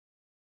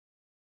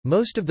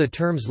Most of the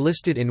terms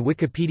listed in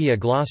Wikipedia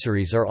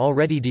glossaries are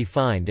already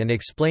defined and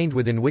explained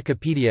within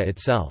Wikipedia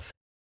itself.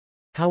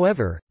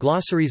 However,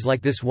 glossaries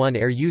like this one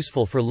are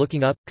useful for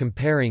looking up,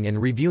 comparing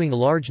and reviewing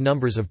large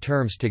numbers of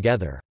terms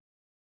together.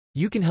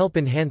 You can help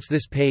enhance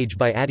this page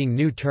by adding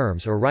new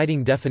terms or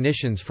writing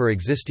definitions for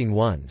existing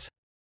ones.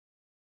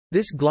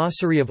 This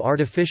glossary of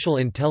artificial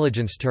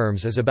intelligence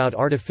terms is about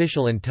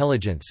artificial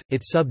intelligence,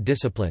 its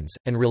sub-disciplines,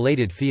 and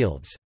related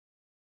fields.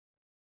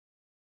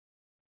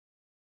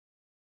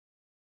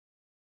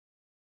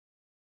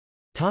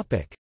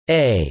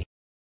 A.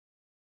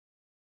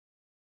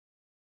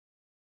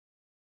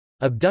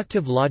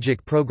 Abductive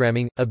logic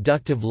programming.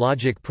 Abductive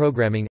logic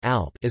programming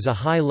is a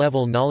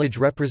high-level knowledge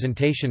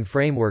representation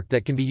framework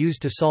that can be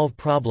used to solve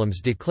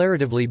problems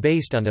declaratively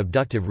based on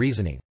abductive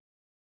reasoning.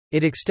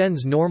 It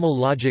extends normal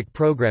logic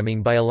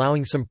programming by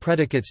allowing some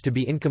predicates to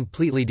be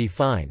incompletely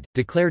defined,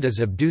 declared as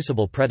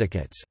abducible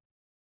predicates.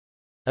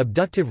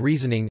 Abductive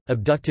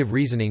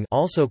reasoning,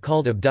 also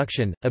called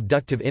abduction,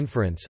 abductive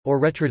inference, or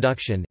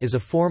retroduction, is a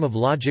form of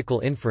logical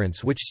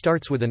inference which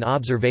starts with an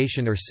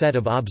observation or set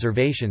of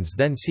observations,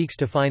 then seeks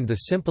to find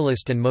the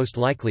simplest and most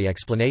likely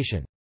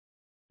explanation.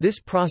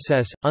 This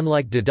process,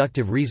 unlike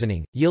deductive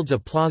reasoning, yields a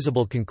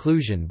plausible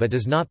conclusion but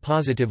does not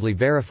positively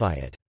verify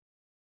it.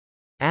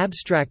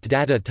 Abstract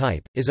data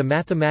type is a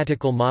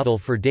mathematical model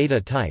for data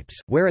types,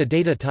 where a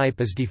data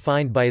type is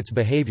defined by its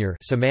behavior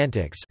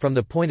semantics from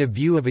the point of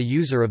view of a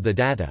user of the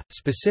data,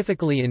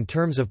 specifically in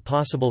terms of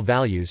possible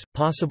values,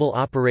 possible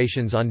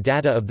operations on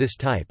data of this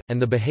type,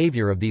 and the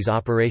behavior of these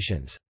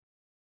operations.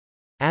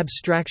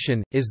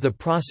 Abstraction is the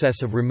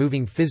process of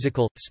removing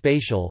physical,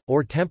 spatial,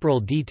 or temporal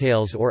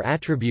details or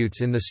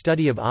attributes in the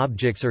study of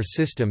objects or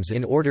systems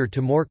in order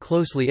to more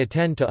closely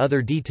attend to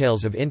other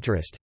details of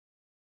interest.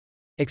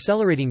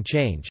 Accelerating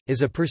change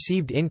is a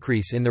perceived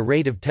increase in the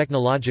rate of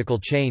technological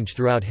change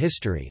throughout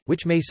history,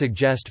 which may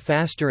suggest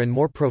faster and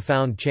more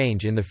profound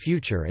change in the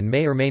future and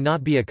may or may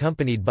not be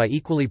accompanied by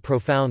equally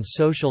profound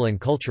social and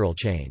cultural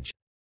change.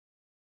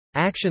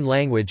 Action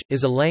language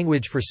is a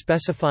language for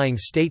specifying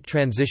state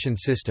transition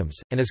systems,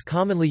 and is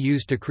commonly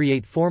used to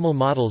create formal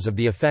models of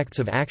the effects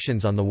of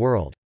actions on the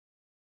world.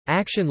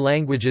 Action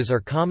languages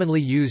are commonly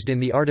used in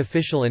the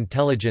artificial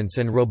intelligence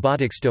and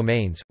robotics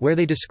domains, where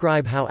they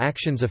describe how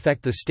actions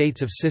affect the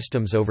states of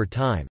systems over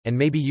time, and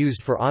may be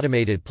used for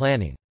automated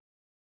planning.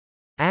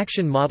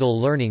 Action model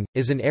learning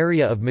is an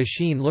area of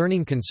machine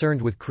learning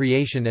concerned with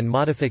creation and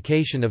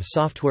modification of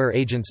software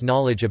agents'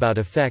 knowledge about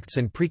effects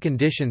and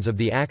preconditions of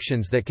the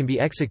actions that can be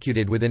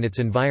executed within its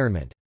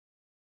environment.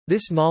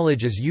 This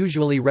knowledge is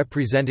usually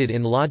represented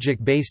in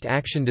logic-based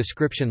action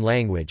description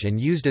language and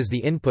used as the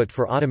input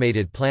for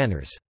automated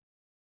planners.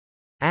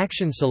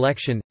 Action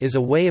selection is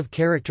a way of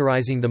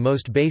characterizing the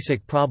most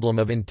basic problem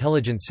of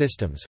intelligent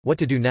systems: what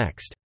to do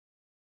next.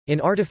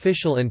 In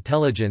artificial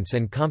intelligence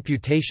and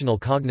computational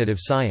cognitive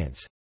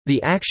science,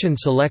 the action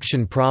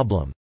selection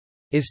problem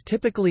is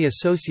typically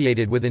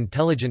associated with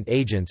intelligent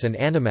agents and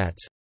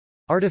animats,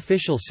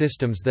 artificial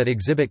systems that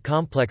exhibit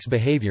complex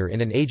behavior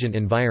in an agent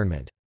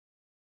environment.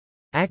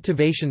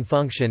 Activation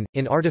function –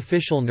 in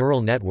artificial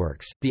neural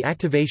networks, the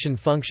activation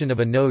function of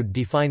a node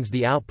defines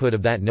the output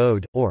of that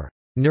node, or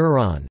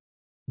neuron,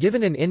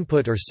 given an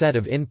input or set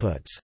of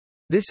inputs.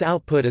 This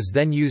output is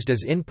then used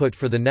as input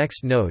for the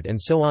next node and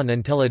so on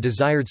until a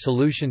desired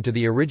solution to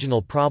the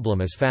original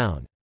problem is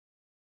found.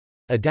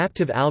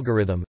 Adaptive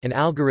algorithm – an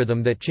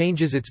algorithm that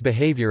changes its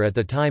behavior at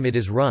the time it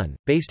is run,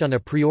 based on a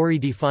priori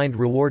defined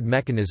reward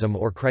mechanism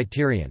or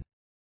criterion.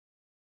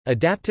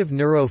 Adaptive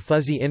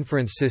Neuro-Fuzzy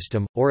Inference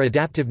System, or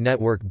Adaptive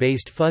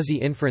Network-Based Fuzzy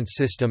Inference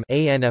System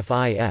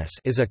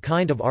is a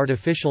kind of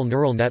artificial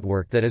neural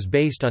network that is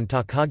based on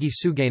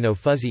Takagi-Sugeno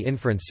Fuzzy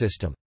Inference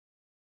System.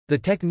 The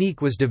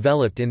technique was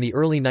developed in the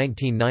early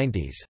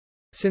 1990s.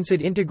 Since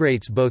it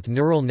integrates both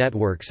neural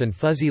networks and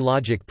fuzzy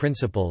logic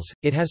principles,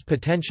 it has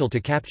potential to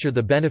capture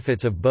the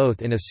benefits of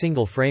both in a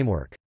single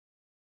framework.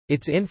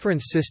 Its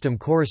inference system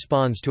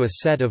corresponds to a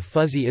set of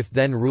fuzzy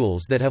if-then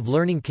rules that have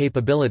learning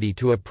capability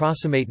to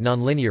approximate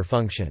nonlinear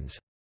functions.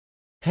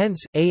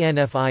 Hence,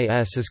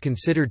 ANFIS is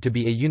considered to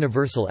be a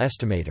universal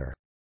estimator.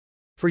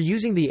 For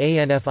using the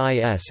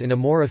ANFIS in a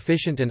more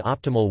efficient and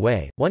optimal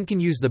way, one can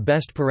use the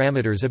best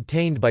parameters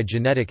obtained by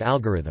genetic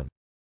algorithm.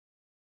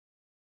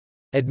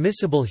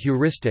 Admissible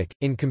heuristic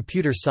 – in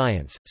computer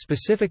science,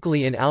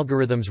 specifically in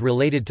algorithms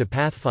related to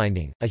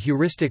pathfinding, a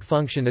heuristic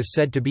function is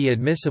said to be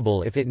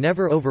admissible if it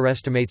never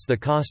overestimates the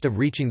cost of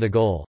reaching the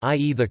goal,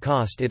 i.e. the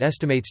cost it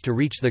estimates to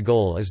reach the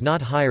goal is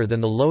not higher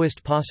than the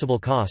lowest possible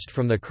cost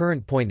from the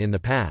current point in the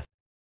path.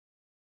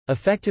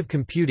 Effective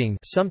computing,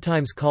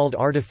 sometimes called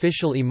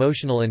artificial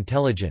emotional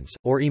intelligence,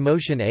 or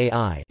emotion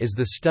AI, is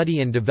the study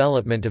and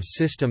development of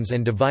systems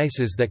and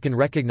devices that can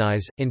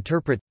recognize,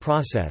 interpret,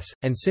 process,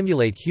 and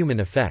simulate human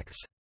effects.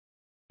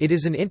 It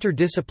is an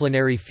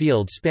interdisciplinary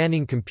field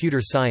spanning computer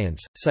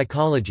science,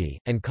 psychology,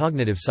 and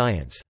cognitive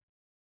science.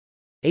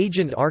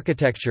 Agent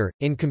architecture,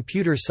 in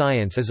computer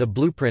science, is a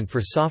blueprint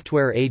for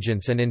software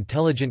agents and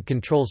intelligent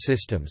control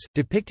systems,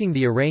 depicting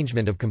the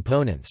arrangement of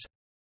components.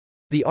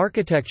 The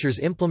architectures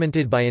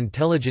implemented by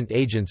intelligent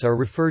agents are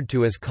referred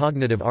to as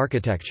cognitive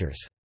architectures.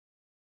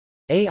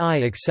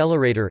 AI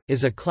accelerator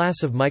is a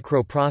class of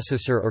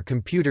microprocessor or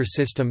computer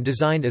system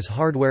designed as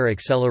hardware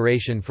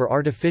acceleration for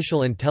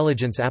artificial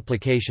intelligence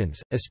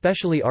applications,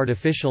 especially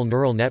artificial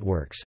neural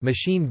networks,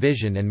 machine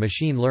vision and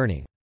machine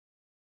learning.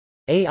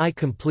 AI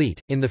complete.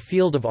 In the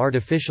field of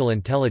artificial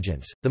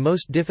intelligence, the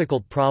most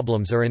difficult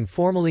problems are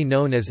informally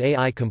known as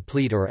AI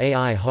complete or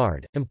AI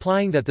hard,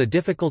 implying that the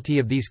difficulty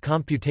of these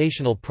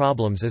computational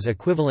problems is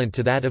equivalent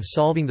to that of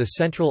solving the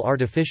central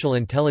artificial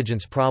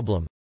intelligence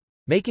problem,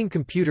 making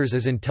computers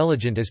as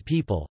intelligent as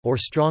people, or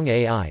strong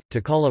AI.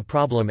 To call a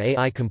problem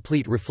AI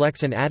complete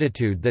reflects an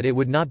attitude that it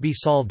would not be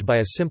solved by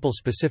a simple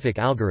specific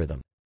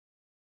algorithm.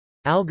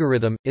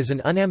 Algorithm is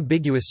an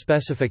unambiguous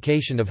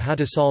specification of how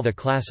to solve a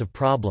class of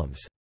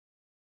problems.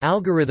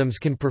 Algorithms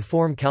can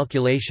perform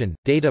calculation,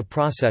 data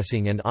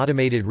processing and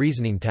automated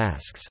reasoning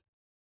tasks.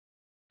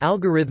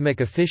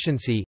 Algorithmic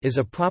efficiency is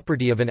a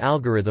property of an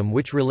algorithm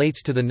which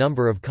relates to the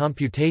number of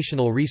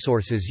computational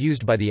resources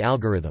used by the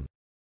algorithm.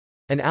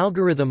 An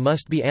algorithm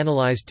must be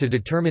analyzed to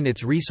determine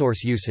its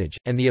resource usage,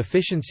 and the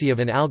efficiency of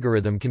an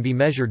algorithm can be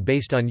measured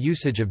based on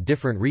usage of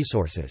different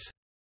resources.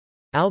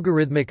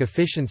 Algorithmic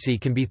efficiency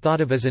can be thought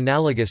of as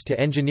analogous to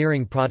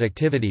engineering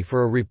productivity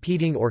for a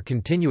repeating or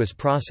continuous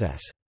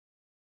process.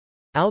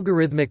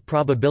 Algorithmic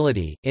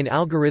probability. In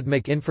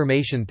algorithmic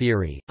information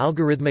theory,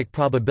 algorithmic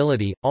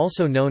probability,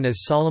 also known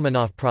as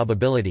Solomonoff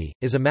probability,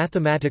 is a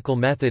mathematical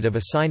method of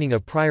assigning a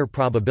prior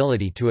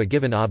probability to a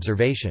given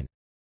observation.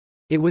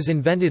 It was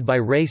invented by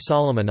Ray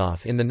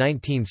Solomonoff in the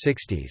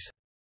 1960s.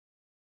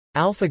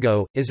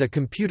 AlphaGo is a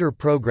computer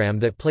program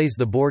that plays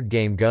the board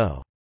game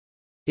Go.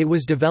 It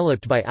was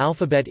developed by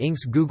Alphabet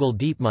Inc.'s Google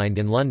DeepMind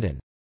in London.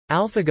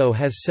 AlphaGo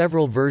has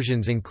several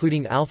versions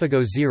including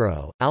AlphaGo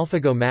Zero,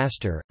 AlphaGo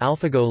Master,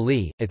 AlphaGo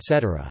Lee,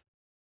 etc.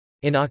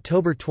 In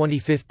October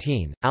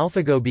 2015,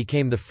 AlphaGo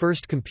became the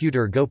first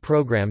computer Go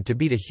program to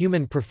beat a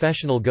human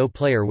professional Go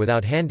player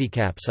without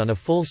handicaps on a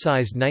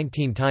full-sized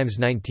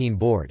 19x19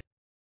 board.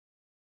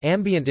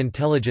 Ambient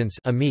intelligence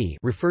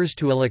refers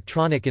to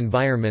electronic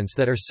environments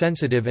that are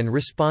sensitive and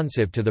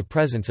responsive to the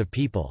presence of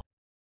people.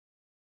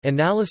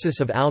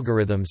 Analysis of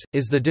algorithms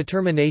is the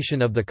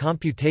determination of the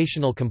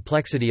computational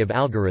complexity of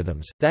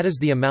algorithms, that is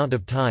the amount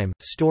of time,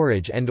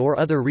 storage and/or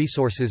other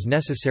resources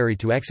necessary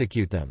to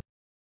execute them.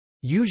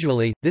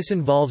 Usually, this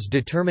involves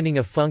determining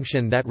a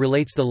function that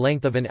relates the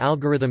length of an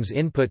algorithm's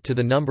input to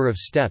the number of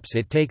steps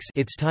it takes,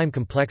 its time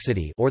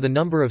complexity, or the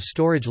number of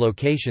storage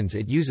locations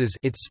it uses,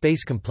 its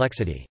space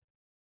complexity.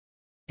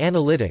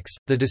 Analytics,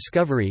 the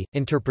discovery,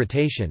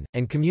 interpretation,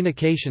 and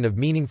communication of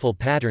meaningful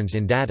patterns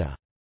in data.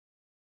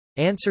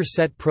 Answer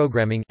set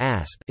programming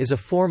is a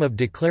form of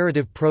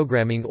declarative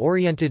programming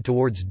oriented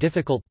towards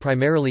difficult,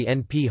 primarily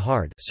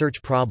NP-hard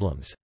search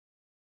problems.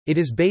 It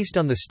is based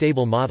on the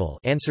stable model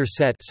answer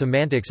set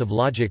semantics of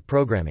logic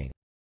programming.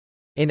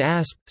 In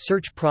ASP,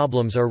 search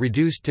problems are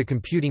reduced to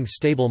computing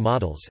stable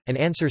models, and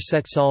answer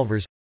set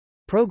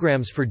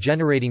solvers—programs for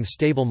generating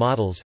stable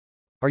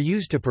models—are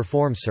used to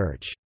perform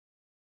search.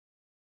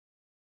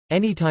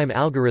 Anytime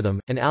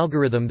algorithm, an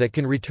algorithm that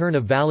can return a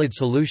valid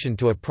solution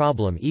to a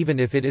problem even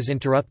if it is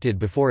interrupted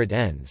before it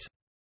ends.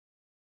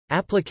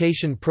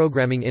 Application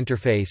Programming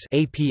Interface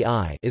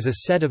 (API) is a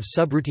set of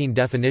subroutine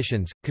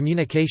definitions,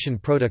 communication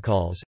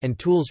protocols, and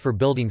tools for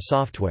building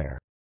software.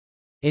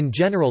 In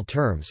general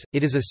terms,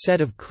 it is a set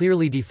of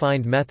clearly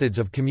defined methods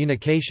of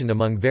communication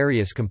among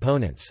various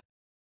components.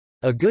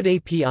 A good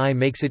API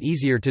makes it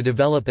easier to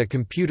develop a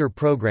computer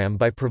program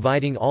by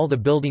providing all the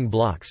building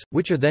blocks,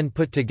 which are then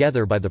put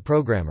together by the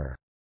programmer.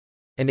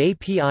 An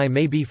API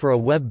may be for a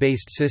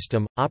web-based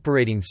system,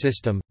 operating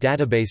system,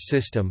 database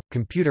system,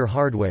 computer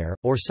hardware,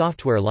 or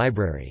software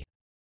library.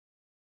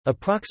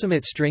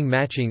 Approximate string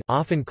matching,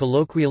 often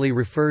colloquially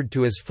referred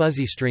to as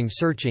fuzzy string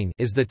searching,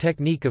 is the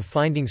technique of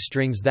finding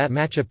strings that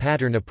match a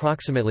pattern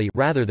approximately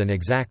rather than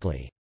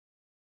exactly.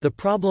 The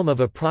problem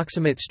of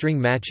approximate string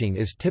matching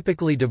is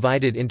typically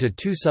divided into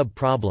two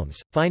sub-problems,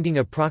 finding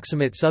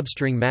approximate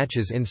substring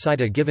matches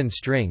inside a given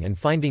string and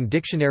finding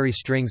dictionary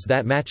strings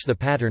that match the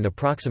pattern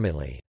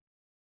approximately.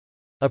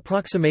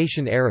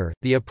 Approximation error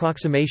 – the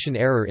approximation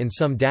error in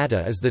some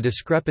data is the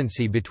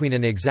discrepancy between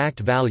an exact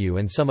value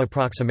and some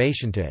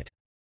approximation to it.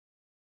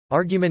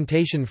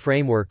 Argumentation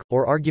framework,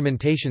 or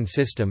argumentation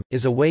system,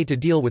 is a way to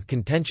deal with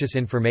contentious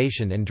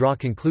information and draw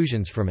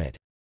conclusions from it.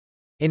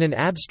 In an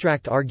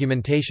abstract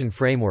argumentation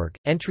framework,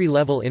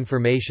 entry-level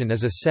information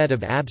is a set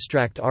of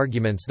abstract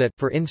arguments that,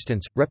 for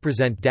instance,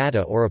 represent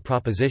data or a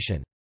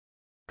proposition.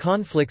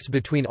 Conflicts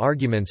between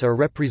arguments are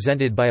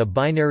represented by a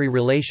binary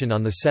relation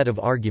on the set of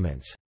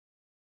arguments.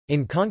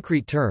 In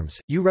concrete terms,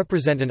 you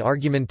represent an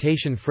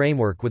argumentation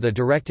framework with a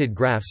directed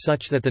graph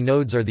such that the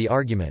nodes are the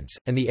arguments,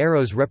 and the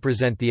arrows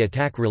represent the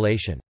attack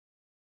relation.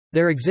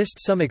 There exist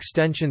some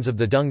extensions of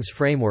the Dungs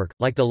framework,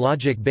 like the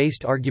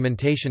logic-based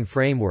argumentation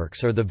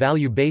frameworks or the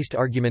value-based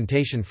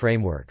argumentation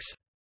frameworks.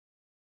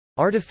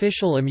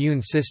 Artificial immune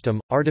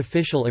system,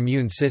 artificial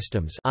immune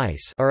systems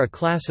are a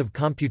class of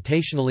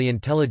computationally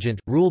intelligent,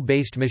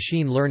 rule-based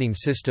machine learning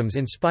systems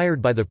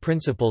inspired by the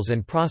principles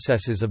and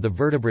processes of the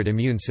vertebrate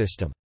immune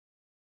system.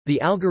 The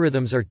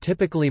algorithms are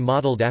typically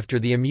modeled after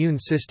the immune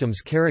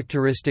system's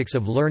characteristics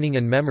of learning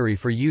and memory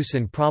for use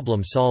in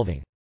problem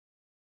solving.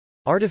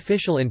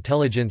 Artificial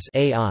intelligence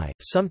 (AI),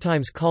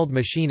 sometimes called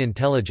machine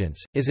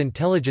intelligence, is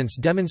intelligence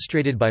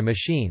demonstrated by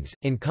machines,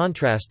 in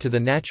contrast to the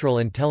natural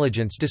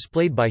intelligence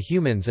displayed by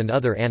humans and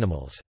other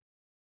animals.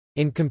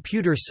 In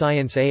computer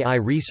science, AI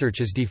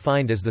research is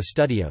defined as the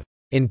study of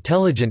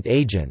intelligent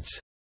agents,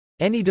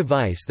 any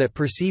device that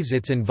perceives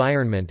its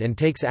environment and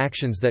takes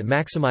actions that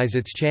maximize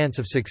its chance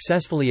of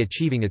successfully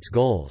achieving its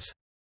goals.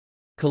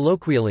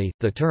 Colloquially,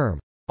 the term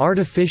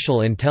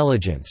artificial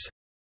intelligence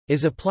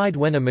is applied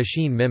when a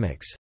machine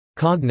mimics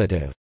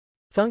cognitive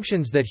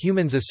functions that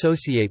humans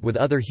associate with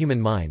other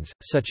human minds,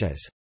 such as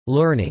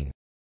learning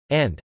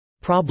and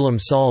problem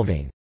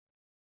solving.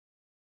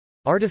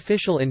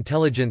 Artificial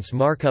intelligence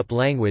markup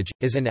language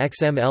is an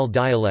XML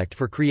dialect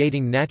for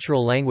creating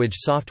natural language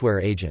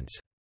software agents.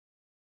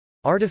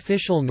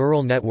 Artificial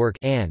neural network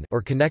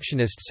or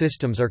connectionist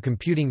systems are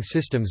computing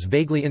systems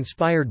vaguely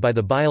inspired by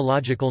the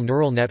biological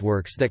neural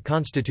networks that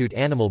constitute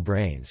animal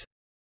brains.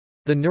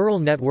 The neural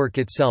network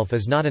itself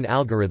is not an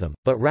algorithm,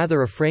 but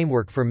rather a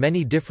framework for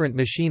many different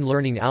machine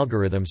learning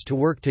algorithms to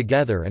work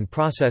together and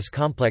process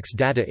complex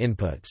data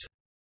inputs.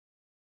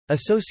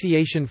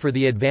 Association for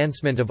the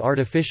Advancement of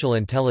Artificial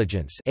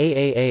Intelligence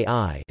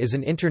 (AAAI) is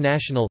an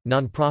international,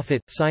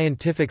 non-profit,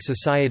 scientific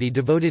society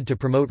devoted to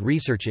promote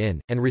research in,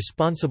 and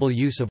responsible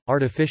use of,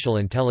 artificial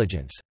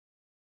intelligence.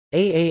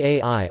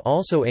 AAAI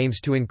also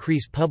aims to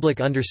increase public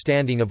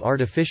understanding of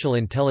artificial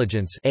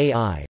intelligence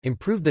 (AI),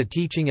 improve the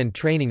teaching and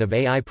training of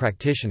AI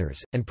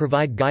practitioners, and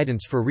provide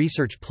guidance for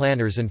research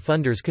planners and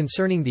funders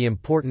concerning the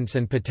importance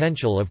and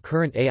potential of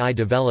current AI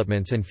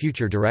developments and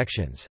future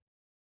directions.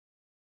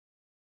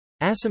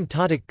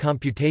 Asymptotic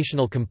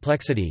computational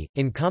complexity.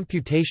 In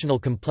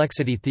computational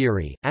complexity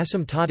theory,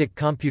 asymptotic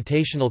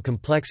computational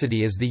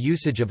complexity is the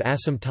usage of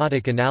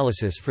asymptotic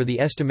analysis for the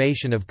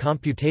estimation of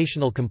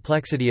computational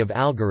complexity of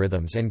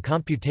algorithms and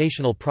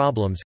computational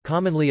problems,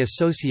 commonly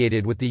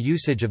associated with the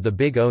usage of the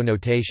Big O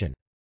notation.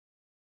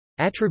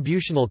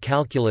 Attributional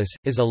calculus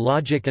is a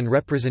logic and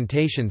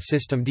representation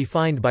system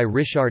defined by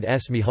Ryszard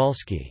S.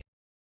 Michalski.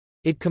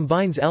 It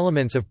combines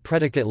elements of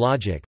predicate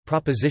logic,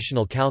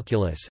 propositional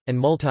calculus, and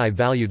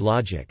multi-valued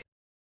logic.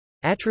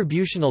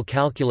 Attributional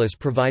calculus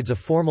provides a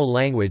formal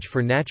language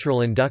for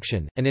natural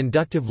induction, an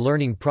inductive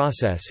learning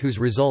process whose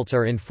results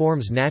are in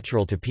forms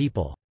natural to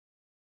people.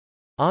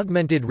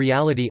 Augmented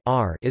reality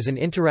is an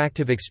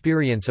interactive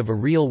experience of a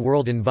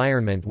real-world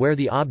environment where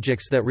the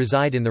objects that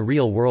reside in the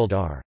real world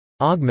are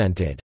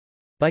augmented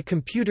by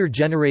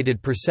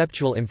computer-generated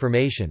perceptual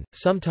information,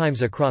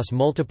 sometimes across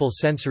multiple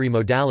sensory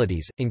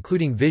modalities,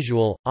 including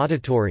visual,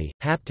 auditory,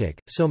 haptic,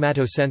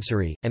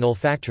 somatosensory, and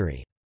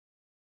olfactory.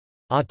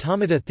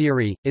 Automata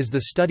theory is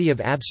the study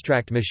of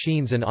abstract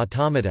machines and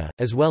automata,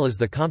 as well as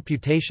the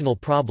computational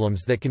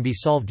problems that can be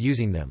solved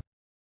using them.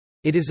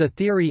 It is a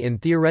theory in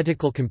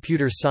theoretical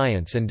computer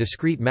science and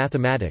discrete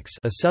mathematics,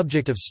 a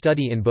subject of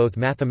study in both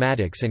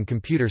mathematics and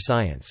computer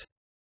science.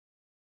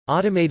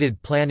 Automated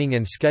planning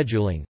and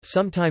scheduling,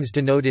 sometimes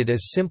denoted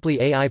as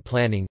simply AI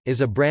planning,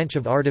 is a branch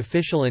of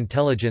artificial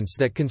intelligence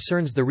that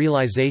concerns the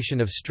realization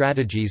of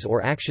strategies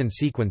or action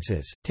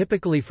sequences,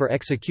 typically for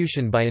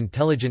execution by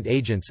intelligent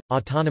agents,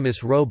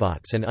 autonomous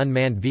robots and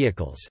unmanned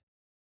vehicles.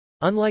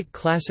 Unlike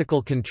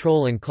classical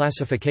control and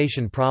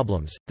classification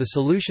problems, the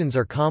solutions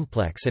are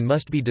complex and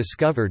must be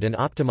discovered and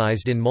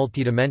optimized in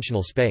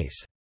multidimensional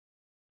space.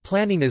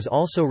 Planning is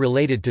also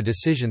related to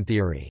decision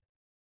theory.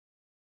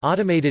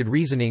 Automated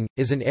reasoning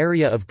is an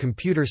area of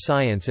computer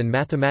science and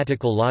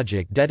mathematical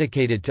logic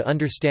dedicated to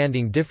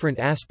understanding different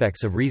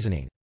aspects of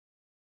reasoning.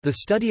 The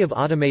study of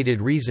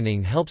automated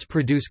reasoning helps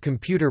produce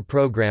computer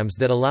programs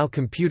that allow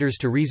computers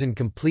to reason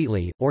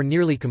completely, or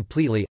nearly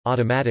completely,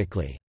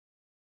 automatically.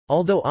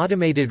 Although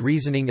automated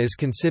reasoning is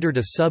considered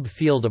a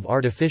sub-field of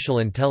artificial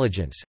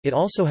intelligence, it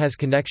also has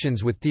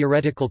connections with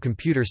theoretical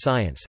computer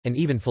science, and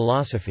even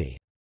philosophy.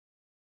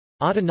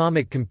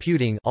 Autonomic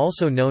computing,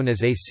 also known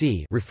as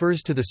AC,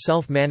 refers to the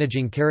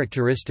self-managing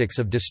characteristics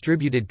of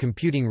distributed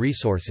computing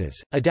resources,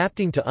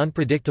 adapting to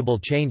unpredictable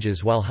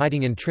changes while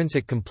hiding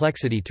intrinsic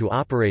complexity to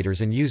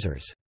operators and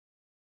users.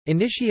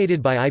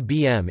 Initiated by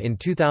IBM in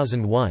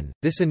 2001,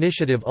 this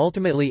initiative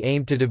ultimately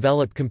aimed to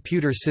develop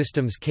computer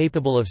systems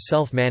capable of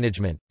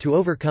self-management, to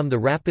overcome the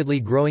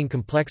rapidly growing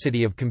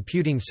complexity of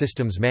computing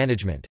systems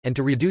management, and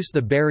to reduce the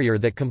barrier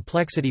that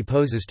complexity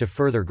poses to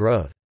further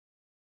growth.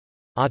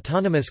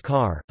 Autonomous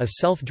car, a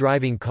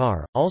self-driving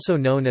car, also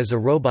known as a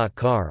robot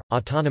car,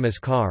 autonomous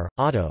car,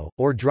 auto,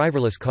 or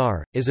driverless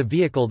car, is a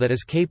vehicle that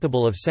is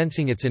capable of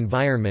sensing its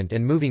environment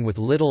and moving with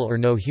little or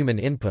no human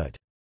input.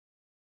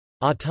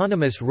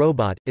 Autonomous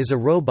robot is a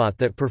robot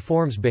that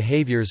performs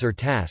behaviors or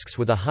tasks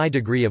with a high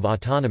degree of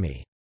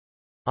autonomy.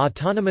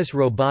 Autonomous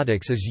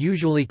robotics is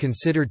usually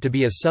considered to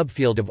be a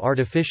subfield of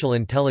artificial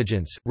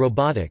intelligence,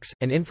 robotics,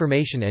 and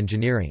information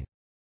engineering.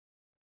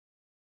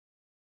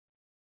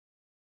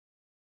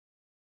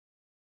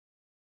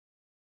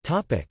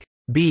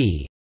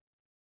 B.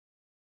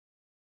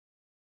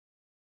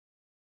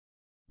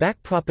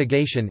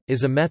 Backpropagation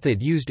is a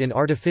method used in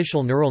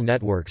artificial neural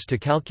networks to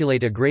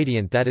calculate a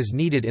gradient that is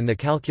needed in the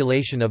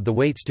calculation of the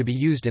weights to be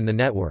used in the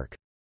network.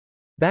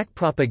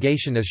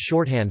 Backpropagation is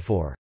shorthand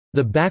for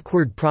the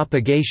backward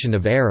propagation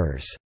of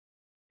errors,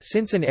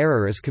 since an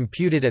error is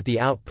computed at the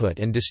output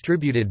and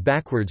distributed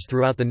backwards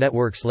throughout the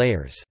network's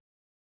layers.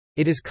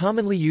 It is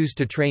commonly used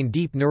to train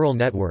deep neural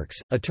networks,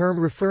 a term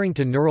referring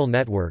to neural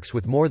networks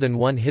with more than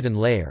one hidden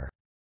layer.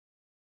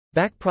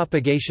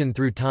 Backpropagation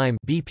through time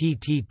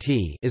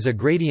 (BPTT) is a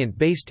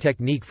gradient-based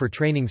technique for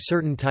training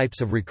certain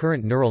types of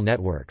recurrent neural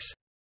networks.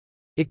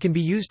 It can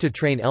be used to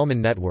train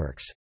Elman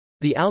networks.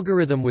 The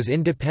algorithm was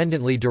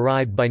independently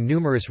derived by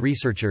numerous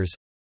researchers.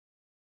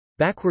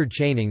 Backward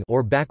chaining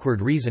or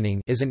backward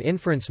reasoning is an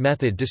inference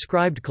method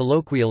described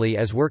colloquially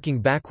as working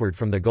backward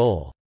from the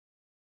goal.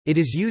 It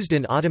is used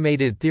in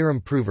automated theorem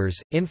provers,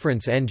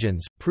 inference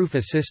engines, proof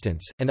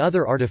assistants, and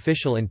other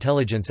artificial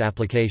intelligence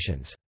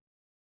applications.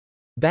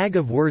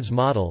 Bag-of-words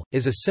model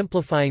is a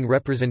simplifying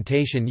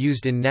representation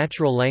used in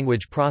natural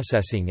language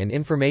processing and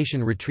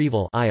information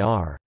retrieval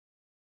 (IR).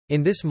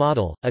 In this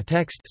model, a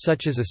text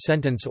such as a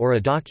sentence or a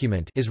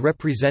document is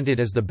represented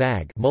as the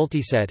bag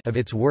multiset of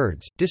its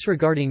words,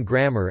 disregarding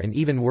grammar and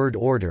even word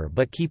order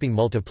but keeping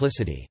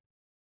multiplicity.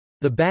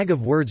 The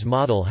bag-of-words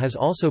model has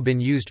also been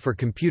used for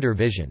computer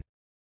vision.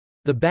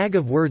 The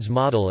bag-of-words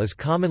model is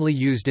commonly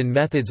used in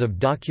methods of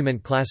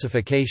document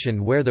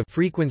classification where the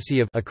frequency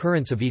of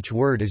occurrence of each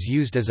word is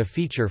used as a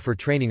feature for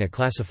training a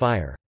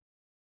classifier.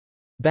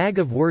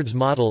 Bag-of-words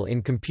model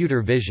in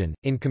computer vision.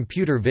 In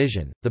computer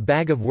vision, the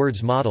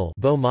bag-of-words model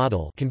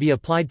can be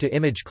applied to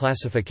image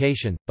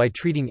classification, by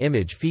treating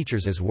image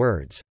features as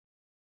words.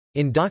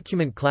 In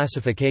document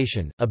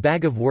classification, a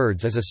bag of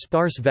words is a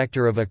sparse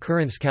vector of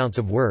occurrence counts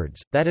of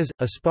words, that is,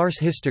 a sparse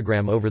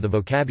histogram over the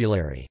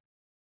vocabulary.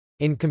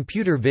 In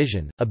computer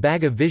vision, a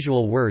bag of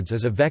visual words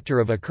is a vector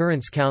of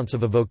occurrence counts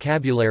of a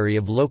vocabulary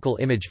of local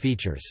image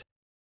features.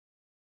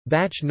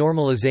 Batch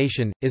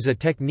normalization is a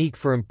technique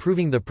for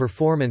improving the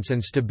performance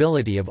and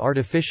stability of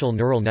artificial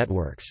neural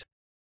networks.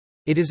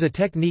 It is a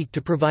technique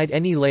to provide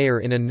any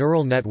layer in a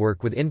neural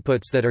network with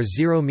inputs that are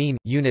zero mean,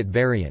 unit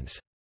variance.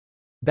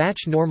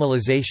 Batch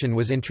normalization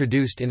was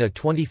introduced in a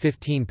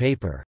 2015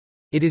 paper.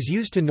 It is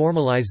used to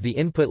normalize the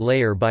input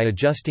layer by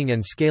adjusting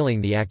and scaling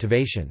the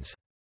activations.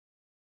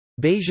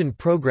 Bayesian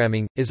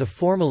programming is a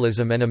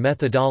formalism and a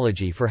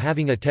methodology for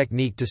having a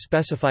technique to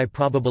specify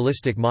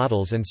probabilistic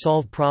models and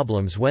solve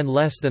problems when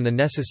less than the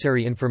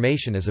necessary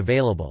information is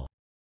available.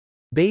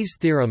 Bayes'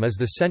 theorem is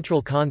the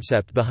central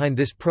concept behind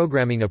this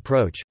programming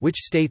approach, which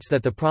states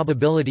that the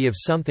probability of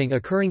something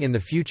occurring in the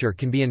future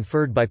can be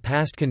inferred by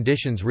past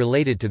conditions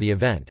related to the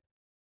event.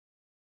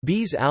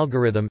 Bayes'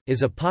 algorithm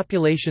is a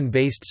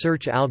population-based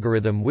search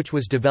algorithm which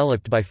was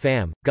developed by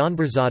Pham,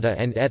 Gonbrzada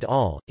and et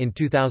al. In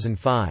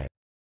 2005.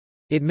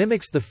 It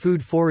mimics the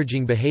food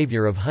foraging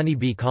behavior of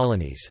honeybee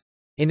colonies.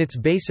 In its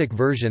basic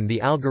version, the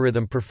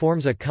algorithm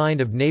performs a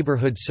kind of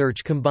neighborhood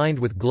search combined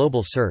with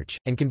global search,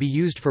 and can be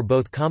used for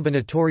both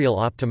combinatorial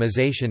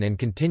optimization and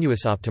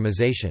continuous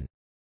optimization.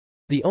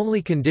 The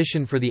only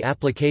condition for the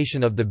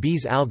application of the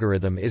Bayes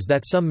algorithm is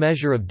that some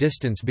measure of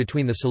distance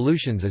between the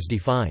solutions is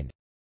defined.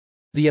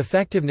 The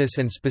effectiveness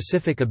and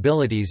specific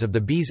abilities of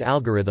the Bayes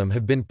algorithm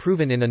have been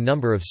proven in a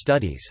number of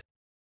studies.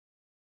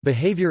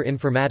 Behavior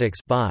informatics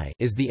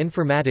is the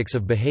informatics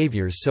of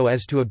behaviors so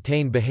as to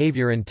obtain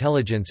behavior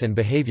intelligence and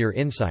behavior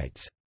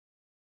insights.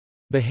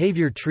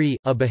 Behavior tree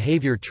 – A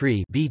behavior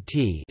tree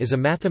 (BT) is a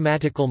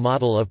mathematical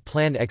model of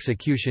plan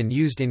execution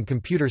used in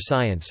computer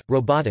science,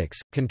 robotics,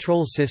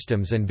 control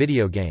systems and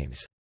video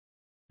games.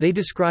 They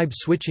describe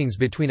switchings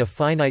between a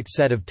finite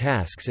set of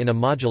tasks in a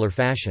modular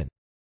fashion.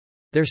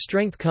 Their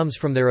strength comes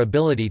from their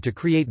ability to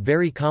create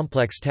very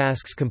complex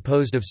tasks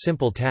composed of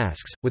simple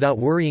tasks, without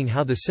worrying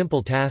how the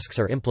simple tasks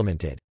are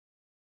implemented.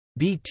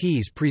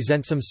 BTs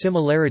present some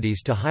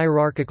similarities to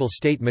hierarchical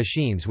state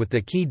machines with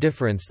the key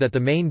difference that the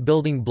main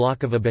building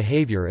block of a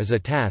behavior is a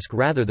task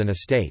rather than a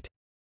state.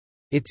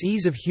 Its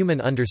ease of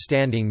human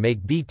understanding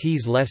make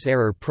BTs less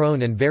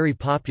error-prone and very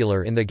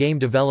popular in the game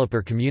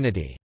developer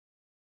community.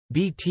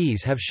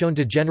 BTs have shown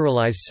to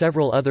generalize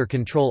several other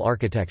control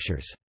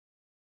architectures.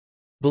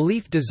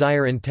 Belief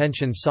desire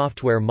intention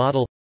software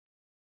model.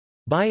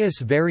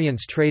 Bias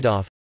variance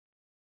trade-off.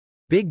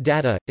 Big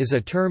data is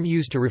a term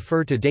used to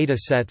refer to data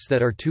sets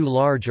that are too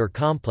large or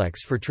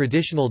complex for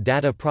traditional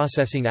data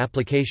processing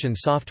application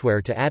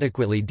software to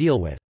adequately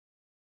deal with.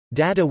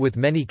 Data with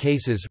many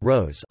cases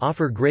rows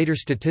offer greater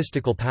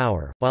statistical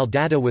power, while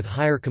data with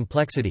higher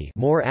complexity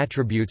more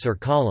attributes or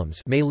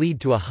columns may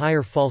lead to a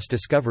higher false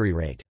discovery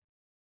rate.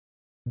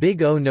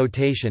 Big O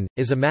notation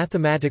is a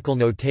mathematical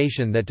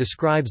notation that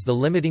describes the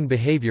limiting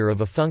behavior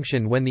of a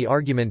function when the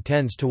argument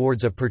tends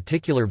towards a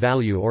particular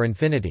value or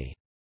infinity.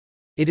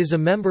 It is a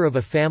member of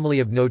a family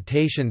of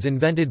notations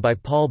invented by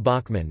Paul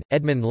Bachmann,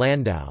 Edmund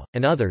Landau,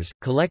 and others,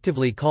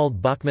 collectively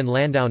called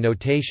Bachmann-Landau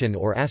notation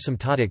or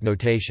asymptotic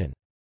notation.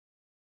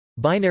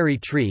 Binary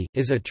tree,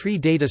 is a tree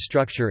data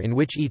structure in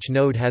which each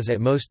node has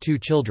at most two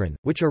children,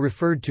 which are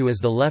referred to as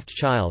the left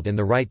child and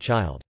the right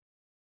child.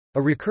 A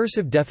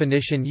recursive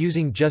definition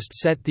using just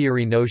set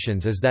theory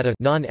notions is that a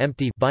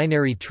non-empty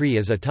binary tree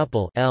is a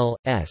tuple L,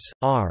 S,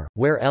 R,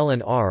 where L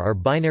and R are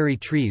binary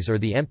trees or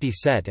the empty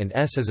set and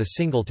S is a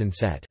singleton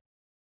set.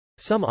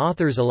 Some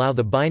authors allow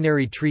the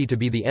binary tree to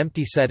be the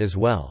empty set as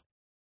well.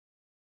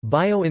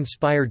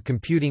 Bio-inspired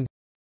computing.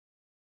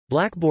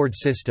 Blackboard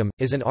system,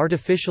 is an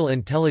artificial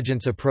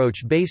intelligence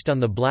approach based on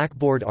the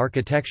Blackboard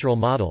architectural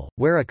model,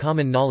 where a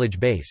common knowledge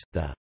base,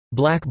 the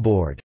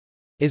Blackboard,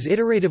 is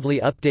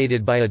iteratively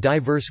updated by a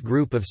diverse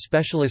group of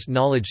specialist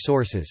knowledge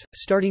sources,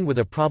 starting with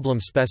a problem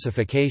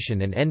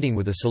specification and ending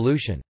with a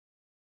solution.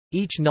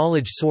 Each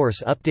knowledge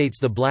source updates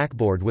the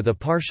Blackboard with a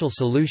partial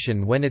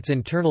solution when its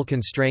internal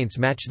constraints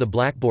match the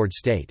Blackboard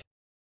state.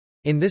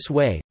 In this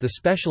way, the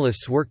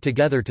specialists work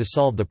together to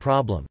solve the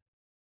problem.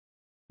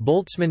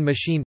 Boltzmann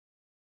machine.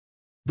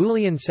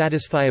 Boolean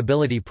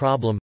satisfiability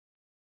problem.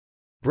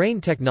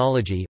 Brain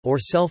technology, or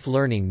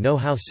self-learning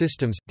know-how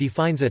systems,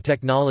 defines a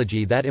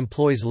technology that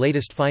employs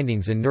latest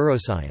findings in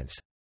neuroscience.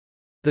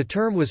 The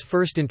term was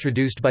first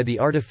introduced by the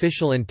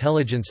Artificial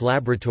Intelligence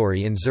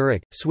Laboratory in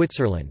Zurich,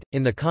 Switzerland,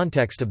 in the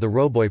context of the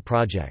Roboy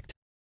project.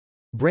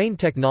 Brain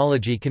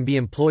technology can be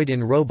employed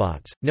in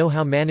robots,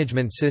 know-how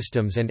management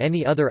systems and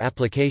any other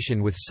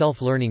application with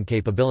self-learning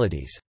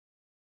capabilities.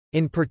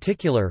 In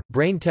particular,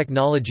 brain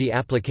technology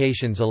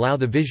applications allow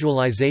the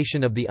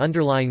visualization of the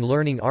underlying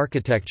learning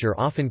architecture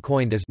often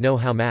coined as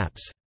know-how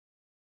maps.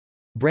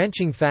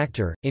 Branching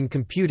factor. In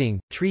computing,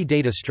 tree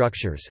data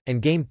structures, and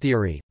game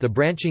theory, the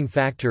branching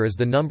factor is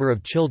the number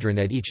of children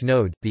at each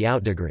node, the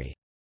out degree.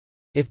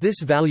 If this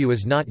value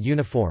is not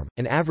uniform,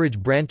 an average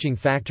branching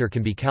factor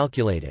can be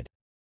calculated.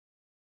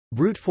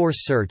 Brute force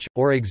search,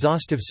 or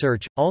exhaustive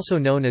search, also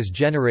known as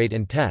generate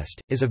and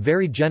test, is a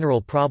very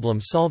general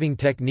problem-solving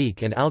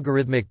technique and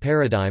algorithmic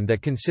paradigm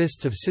that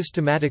consists of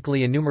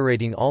systematically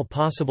enumerating all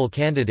possible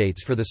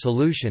candidates for the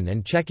solution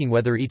and checking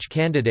whether each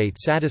candidate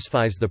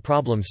satisfies the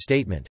problem's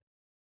statement.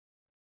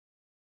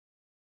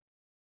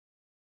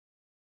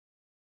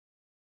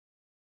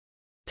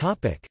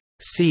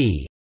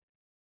 C.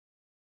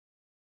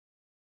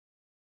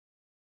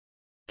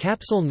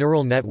 Capsule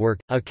neural network.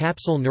 A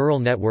capsule neural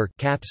network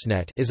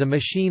is a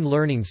machine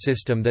learning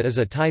system that is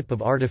a type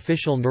of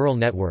artificial neural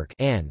network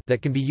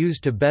that can be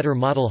used to better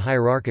model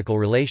hierarchical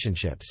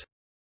relationships.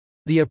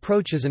 The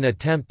approach is an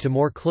attempt to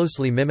more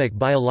closely mimic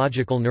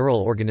biological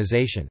neural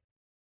organization.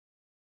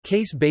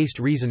 Case-based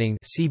reasoning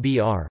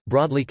 (CBR),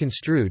 broadly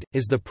construed,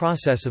 is the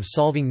process of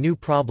solving new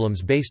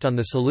problems based on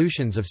the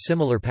solutions of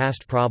similar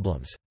past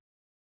problems.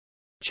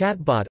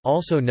 Chatbot,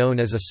 also known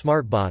as a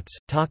smartbots,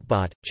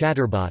 talkbot,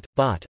 chatterbot,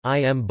 bot,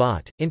 IM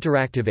bot,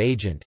 interactive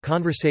agent,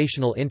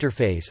 conversational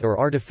interface or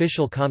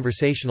artificial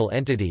conversational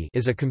entity,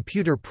 is a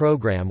computer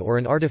program or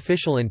an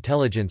artificial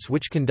intelligence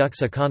which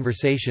conducts a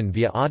conversation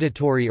via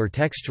auditory or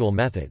textual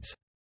methods.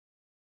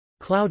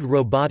 Cloud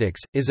robotics,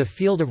 is a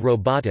field of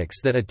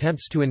robotics that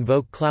attempts to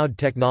invoke cloud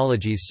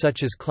technologies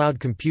such as cloud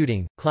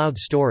computing, cloud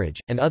storage,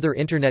 and other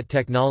Internet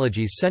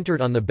technologies centered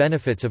on the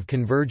benefits of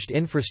converged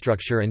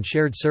infrastructure and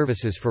shared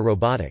services for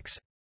robotics.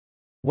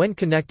 When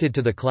connected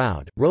to the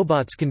cloud,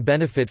 robots can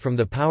benefit from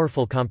the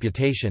powerful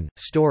computation,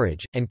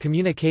 storage, and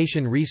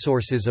communication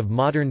resources of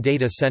modern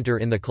data center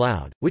in the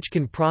cloud, which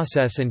can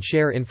process and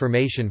share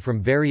information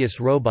from various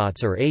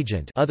robots or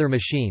other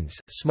machines,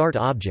 smart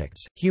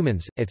objects,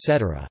 humans,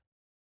 etc.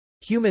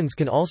 Humans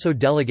can also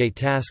delegate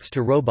tasks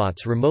to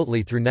robots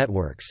remotely through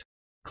networks.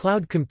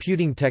 Cloud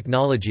computing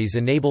technologies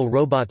enable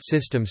robot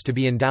systems to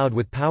be endowed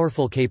with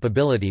powerful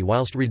capability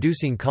whilst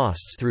reducing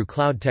costs through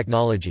cloud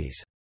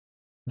technologies.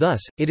 Thus,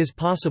 it is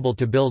possible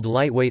to build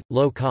lightweight,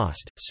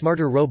 low-cost,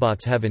 smarter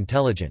robots have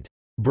intelligent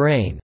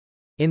brain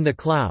in the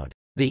cloud.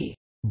 The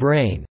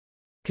brain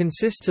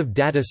consists of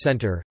data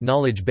center,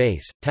 knowledge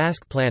base,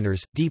 task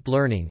planners, deep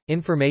learning,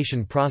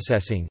 information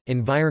processing,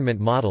 environment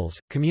models,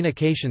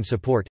 communication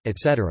support,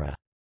 etc.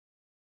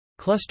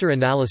 Cluster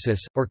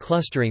analysis, or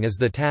clustering, is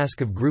the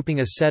task of grouping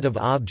a set of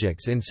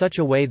objects in such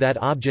a way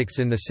that objects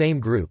in the same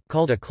group,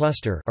 called a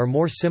cluster, are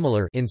more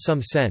similar in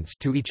some sense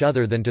to each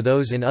other than to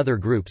those in other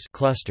groups,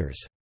 clusters.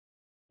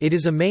 It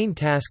is a main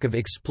task of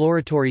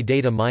exploratory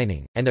data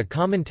mining, and a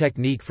common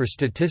technique for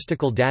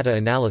statistical data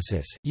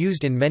analysis,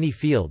 used in many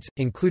fields,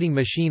 including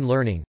machine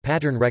learning,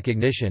 pattern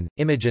recognition,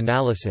 image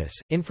analysis,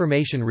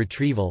 information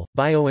retrieval,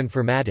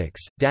 bioinformatics,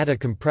 data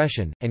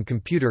compression, and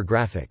computer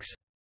graphics.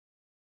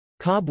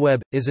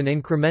 Cobweb, is an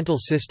incremental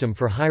system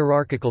for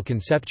hierarchical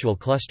conceptual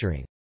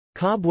clustering.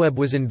 Cobweb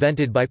was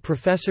invented by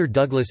Professor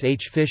Douglas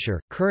H. Fisher,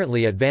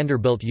 currently at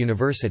Vanderbilt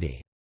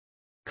University.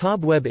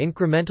 Cobweb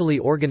incrementally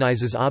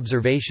organizes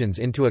observations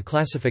into a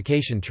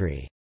classification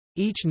tree.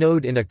 Each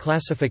node in a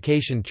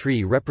classification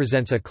tree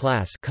represents a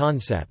class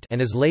concept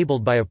and is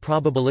labeled by a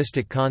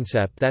probabilistic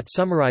concept that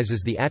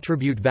summarizes the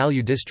attribute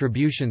value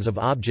distributions of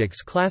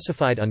objects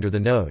classified under the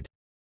node.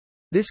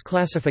 This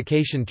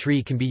classification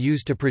tree can be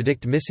used to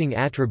predict missing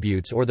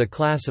attributes or the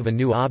class of a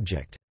new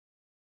object.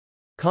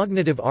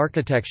 Cognitive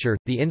architecture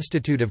 – The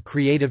Institute of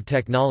Creative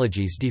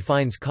Technologies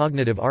defines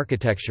cognitive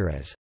architecture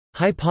as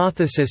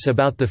hypothesis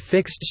about the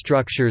fixed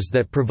structures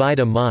that provide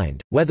a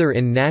mind, whether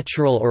in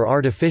natural or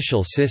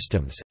artificial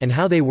systems, and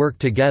how they work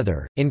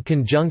together, in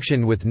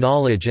conjunction with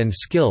knowledge and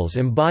skills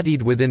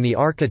embodied within the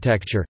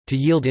architecture, to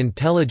yield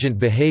intelligent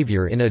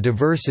behavior in a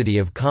diversity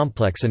of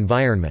complex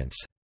environments.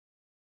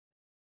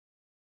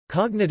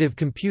 Cognitive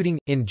computing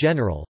 – In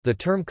general, the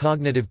term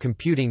cognitive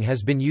computing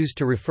has been used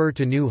to refer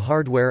to new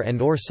hardware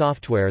and/or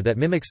software that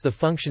mimics the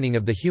functioning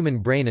of the human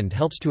brain and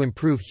helps to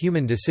improve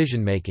human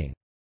decision-making.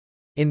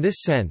 In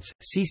this sense,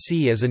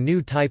 CC is a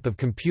new type of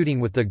computing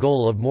with the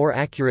goal of more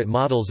accurate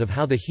models of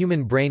how the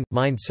human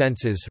brain-mind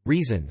senses,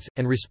 reasons,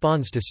 and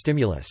responds to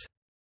stimulus.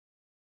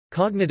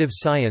 Cognitive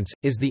science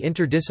 – is the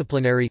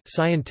interdisciplinary,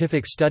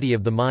 scientific study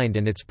of the mind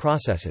and its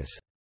processes.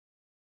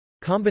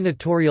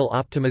 Combinatorial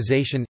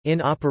optimization –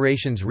 In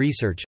operations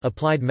research,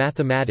 applied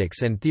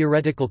mathematics and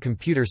theoretical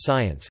computer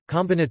science,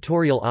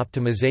 combinatorial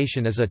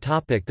optimization is a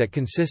topic that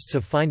consists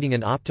of finding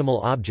an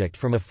optimal object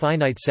from a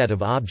finite set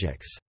of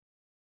objects.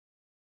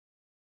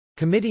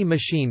 Committee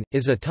machine –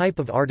 is a type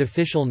of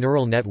artificial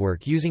neural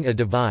network using a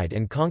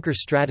divide-and-conquer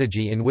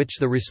strategy in which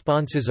the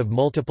responses of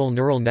multiple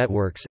neural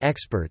networks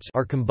experts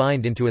are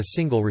combined into a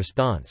single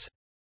response.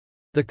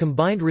 The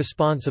combined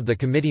response of the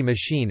committee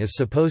machine is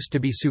supposed to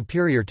be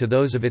superior to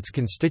those of its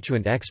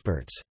constituent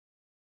experts.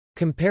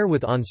 Compare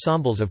with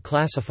ensembles of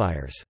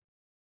classifiers.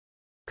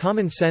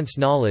 Common sense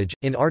knowledge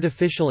 – In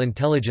artificial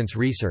intelligence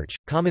research,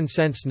 common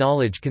sense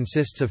knowledge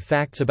consists of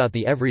facts about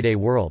the everyday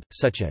world,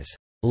 such as,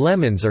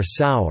 "lemons are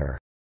sour,"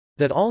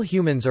 that all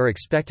humans are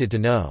expected to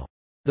know.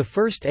 The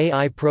first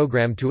AI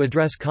program to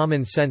address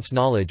common sense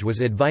knowledge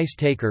was Advice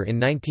Taker in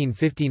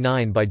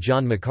 1959 by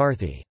John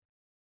McCarthy.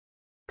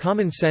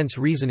 Common sense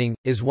reasoning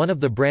 – is one of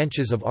the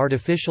branches of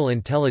artificial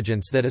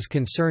intelligence that is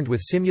concerned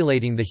with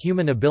simulating the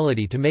human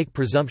ability to make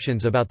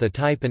presumptions about the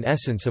type and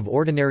essence of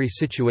ordinary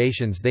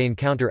situations they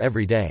encounter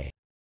every day.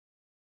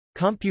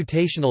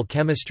 Computational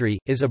chemistry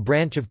 – is a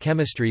branch of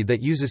chemistry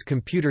that uses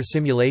computer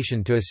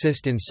simulation to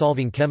assist in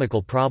solving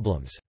chemical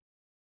problems.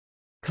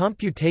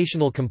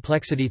 Computational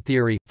complexity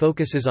theory –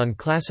 focuses on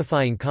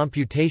classifying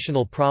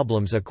computational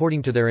problems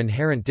according to their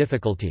inherent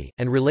difficulty,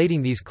 and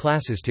relating these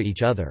classes to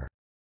each other.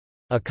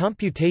 A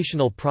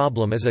computational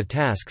problem is a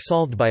task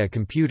solved by a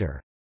computer.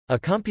 A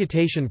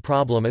computation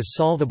problem is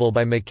solvable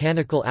by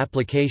mechanical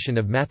application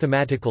of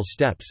mathematical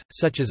steps,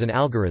 such as an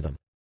algorithm.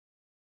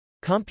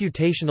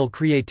 Computational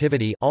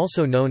creativity,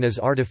 also known as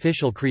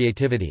artificial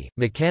creativity,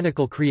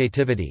 mechanical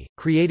creativity,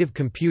 creative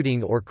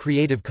computing or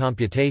creative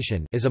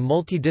computation, is a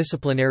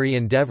multidisciplinary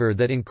endeavor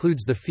that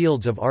includes the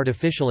fields of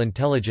artificial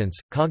intelligence,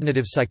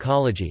 cognitive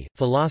psychology,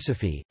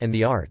 philosophy, and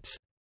the arts.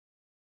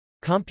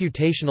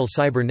 Computational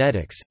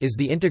cybernetics is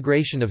the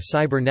integration of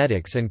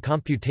cybernetics and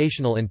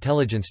computational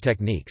intelligence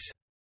techniques.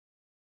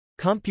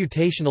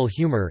 Computational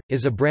humor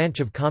is a branch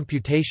of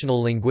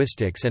computational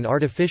linguistics and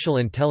artificial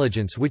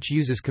intelligence which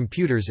uses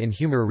computers in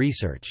humor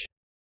research.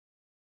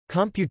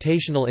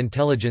 Computational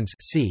intelligence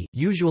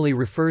usually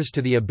refers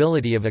to the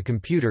ability of a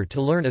computer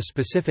to learn a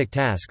specific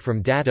task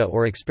from data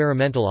or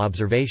experimental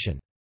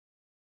observation.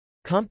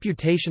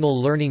 Computational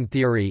learning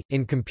theory –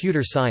 In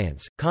computer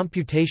science,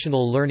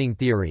 computational learning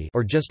theory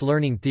or just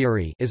learning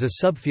theory is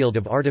a subfield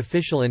of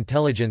artificial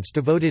intelligence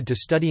devoted to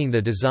studying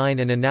the design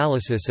and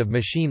analysis of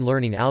machine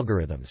learning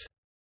algorithms.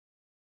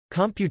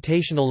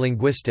 Computational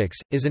linguistics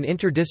 – is an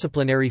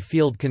interdisciplinary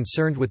field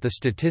concerned with the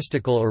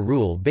statistical or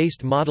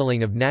rule-based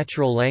modeling of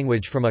natural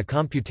language from a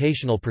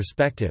computational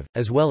perspective,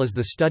 as well as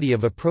the study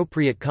of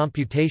appropriate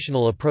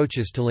computational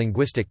approaches to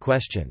linguistic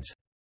questions.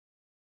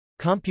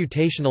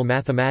 Computational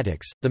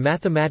mathematics – the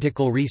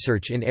mathematical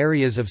research in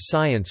areas of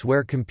science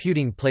where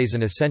computing plays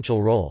an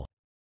essential role.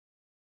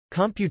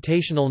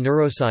 Computational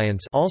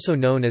neuroscience, also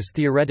known as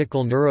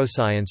theoretical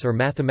neuroscience or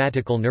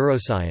mathematical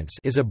neuroscience,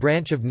 is a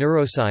branch of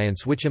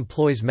neuroscience which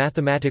employs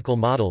mathematical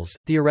models,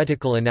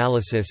 theoretical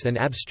analysis and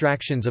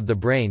abstractions of the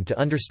brain to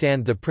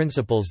understand the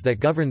principles that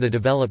govern the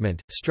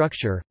development,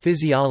 structure,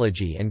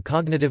 physiology and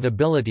cognitive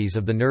abilities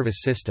of the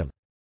nervous system.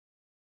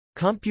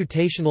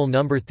 Computational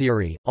number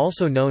theory,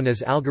 also known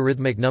as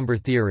algorithmic number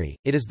theory,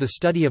 it is the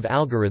study of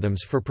algorithms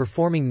for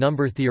performing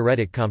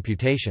number-theoretic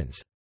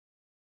computations.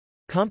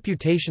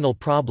 Computational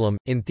problem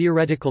 – In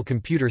theoretical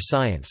computer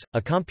science,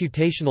 a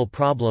computational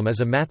problem is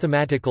a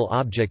mathematical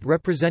object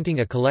representing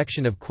a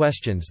collection of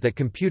questions that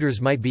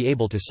computers might be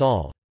able to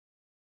solve.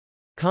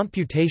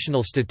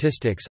 Computational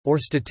statistics, or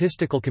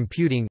statistical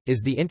computing,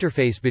 is the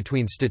interface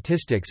between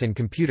statistics and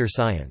computer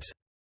science.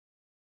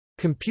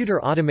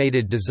 Computer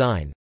automated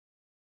design.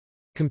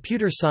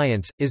 Computer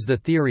science – is the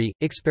theory,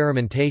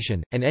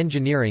 experimentation, and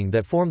engineering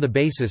that form the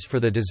basis for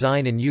the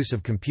design and use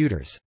of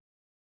computers.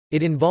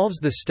 It involves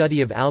the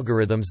study of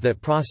algorithms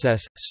that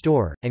process,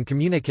 store, and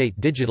communicate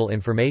digital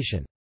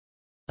information.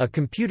 A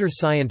computer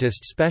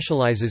scientist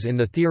specializes in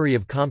the theory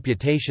of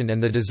computation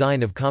and the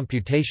design of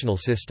computational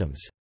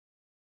systems.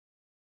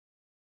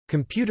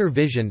 Computer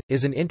vision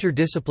is an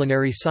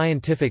interdisciplinary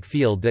scientific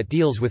field that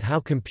deals with how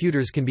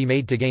computers can be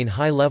made to gain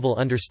high-level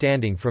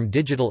understanding from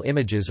digital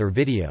images or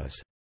videos.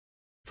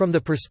 From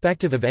the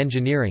perspective of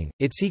engineering,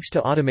 it seeks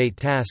to automate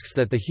tasks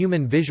that the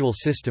human visual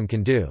system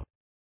can do.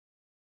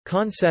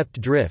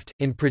 Concept drift.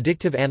 In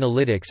predictive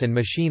analytics and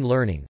machine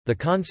learning, the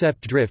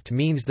concept drift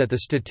means that the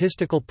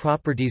statistical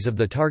properties of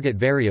the target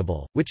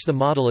variable, which the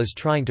model is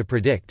trying to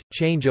predict,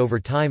 change over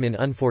time in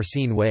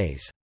unforeseen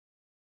ways.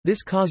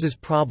 This causes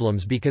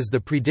problems because the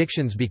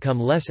predictions become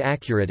less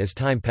accurate as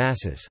time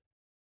passes.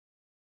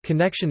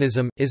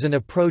 Connectionism is an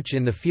approach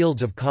in the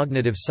fields of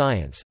cognitive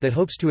science that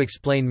hopes to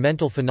explain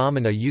mental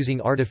phenomena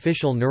using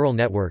artificial neural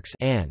networks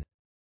and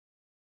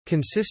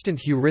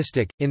consistent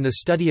heuristic. In the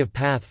study of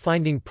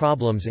path-finding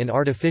problems in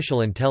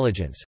artificial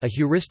intelligence, a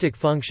heuristic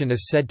function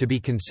is said to be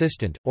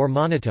consistent, or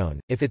monotone,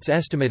 if its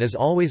estimate is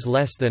always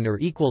less than or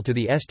equal to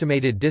the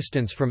estimated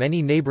distance from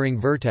any neighboring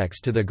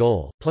vertex to the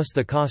goal, plus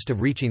the cost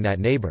of reaching that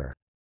neighbor.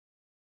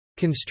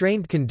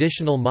 Constrained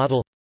conditional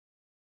model.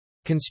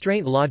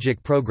 Constraint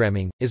logic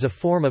programming is a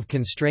form of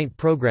constraint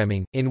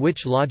programming, in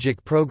which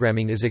logic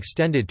programming is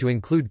extended to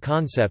include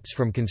concepts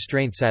from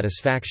constraint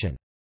satisfaction.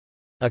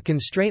 A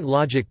constraint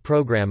logic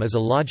program is a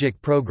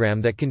logic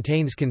program that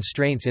contains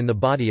constraints in the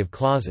body of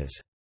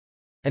clauses.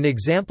 An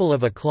example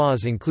of a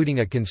clause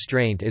including a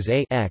constraint is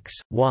a x,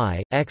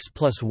 y, x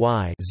plus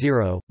y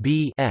 0,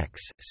 b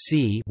x,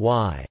 c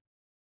y.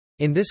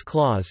 In this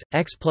clause,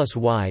 x plus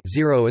y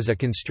 0 is a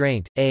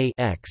constraint, a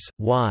x,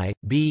 y,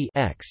 b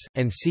x,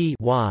 and c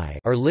y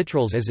are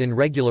literals as in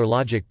regular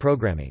logic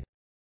programming.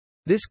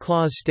 This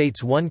clause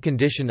states one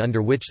condition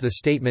under which the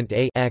statement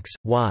a x,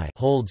 y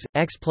holds,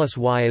 x plus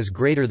y is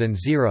greater than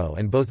 0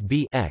 and both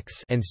b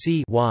x and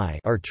c y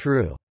are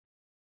true.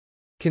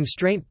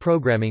 Constraint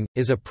programming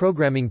is a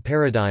programming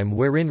paradigm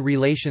wherein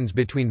relations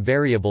between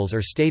variables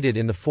are stated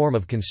in the form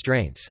of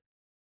constraints.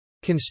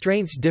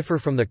 Constraints differ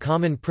from the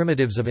common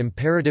primitives of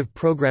imperative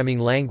programming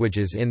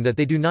languages in that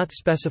they do not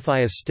specify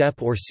a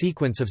step or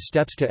sequence of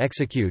steps to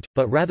execute,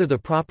 but rather the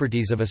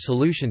properties of a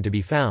solution to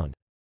be found.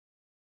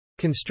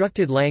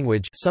 Constructed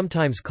language,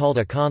 sometimes called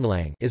a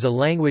conlang, is a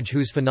language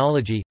whose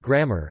phonology,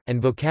 grammar,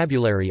 and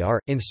vocabulary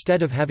are,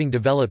 instead of having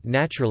developed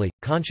naturally,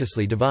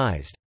 consciously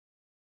devised.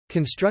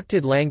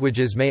 Constructed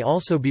languages may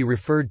also be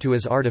referred to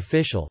as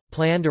artificial,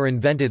 planned or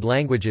invented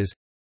languages.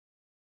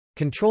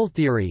 Control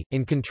theory.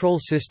 In control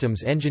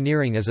systems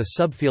engineering is a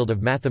subfield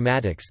of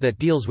mathematics that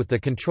deals with the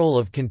control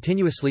of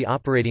continuously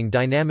operating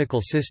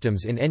dynamical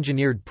systems in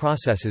engineered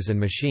processes and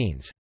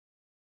machines.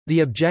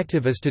 The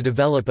objective is to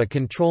develop a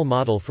control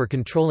model for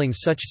controlling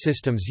such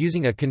systems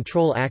using a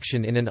control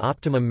action in an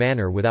optimum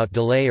manner without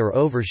delay or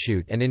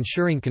overshoot and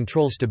ensuring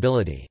control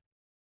stability.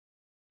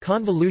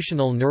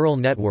 Convolutional neural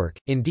network.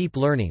 In deep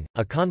learning,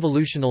 a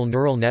convolutional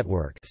neural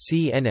network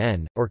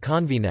 (CNN) or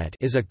ConvNet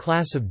is a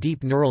class of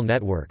deep neural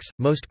networks,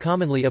 most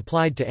commonly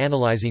applied to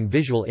analyzing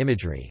visual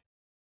imagery.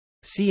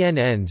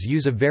 CNNs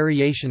use a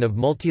variation of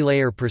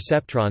multilayer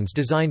perceptrons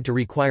designed to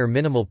require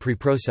minimal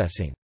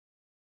preprocessing.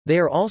 They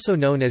are also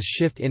known as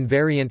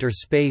shift-invariant or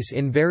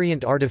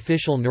space-invariant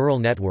artificial neural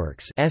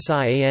networks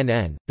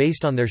 (SIANN),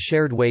 based on their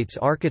shared weights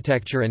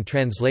architecture and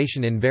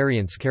translation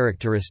invariance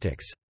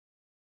characteristics.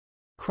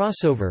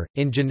 Crossover.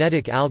 In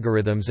genetic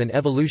algorithms and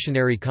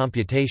evolutionary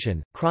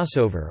computation,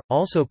 crossover,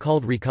 also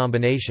called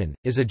recombination,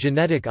 is a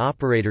genetic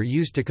operator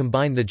used to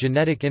combine the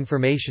genetic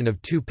information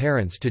of two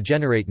parents to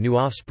generate new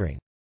offspring.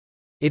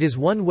 It is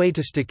one way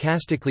to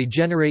stochastically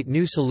generate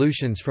new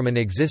solutions from an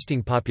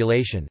existing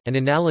population, and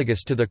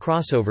analogous to the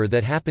crossover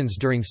that happens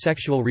during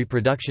sexual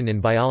reproduction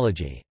in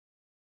biology.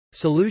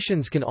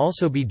 Solutions can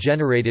also be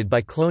generated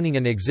by cloning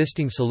an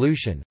existing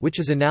solution, which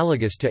is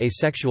analogous to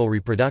asexual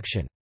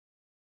reproduction.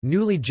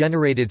 Newly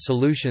generated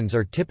solutions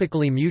are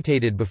typically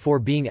mutated before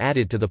being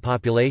added to the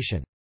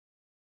population.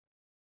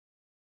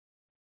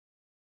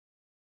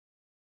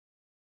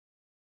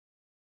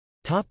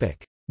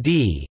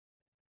 D.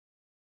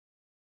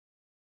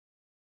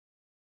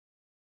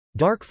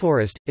 Dark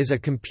Forest, is a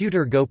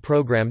computer Go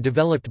program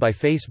developed by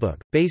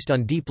Facebook, based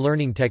on deep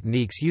learning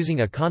techniques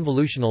using a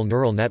convolutional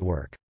neural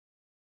network.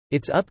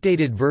 Its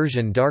updated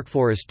version Dark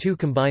Forest 2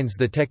 combines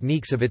the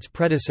techniques of its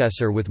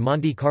predecessor with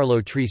Monte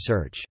Carlo tree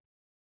search.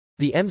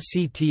 The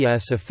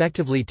MCTS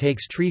effectively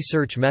takes tree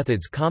search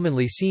methods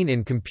commonly seen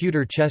in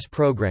computer chess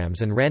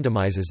programs and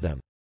randomizes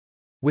them.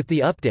 With the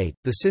update,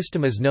 the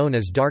system is known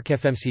as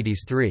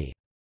DarkFMCDs 3.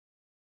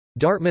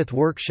 Dartmouth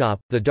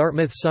Workshop. The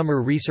Dartmouth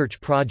Summer Research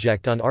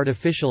Project on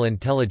Artificial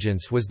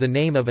Intelligence was the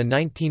name of a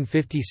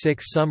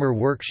 1956 summer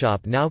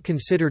workshop now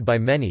considered by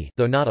many,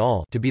 though not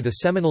all, to be the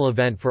seminal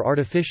event for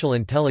artificial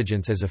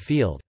intelligence as a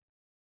field.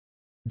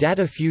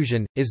 Data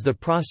fusion is the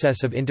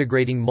process of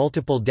integrating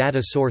multiple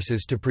data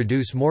sources to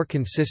produce more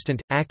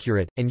consistent,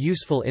 accurate, and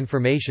useful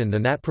information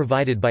than that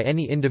provided by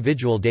any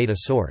individual data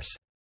source.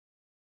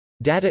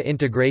 Data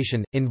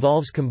integration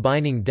involves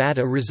combining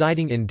data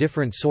residing in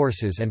different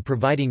sources and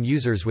providing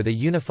users with a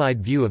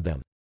unified view of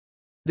them.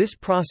 This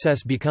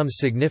process becomes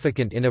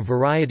significant in a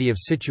variety of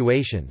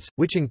situations,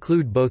 which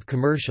include both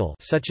commercial,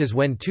 such as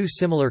when two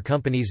similar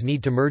companies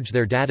need to merge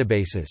their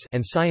databases,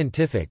 and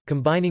scientific,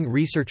 combining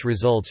research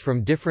results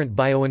from different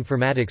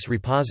bioinformatics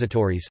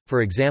repositories,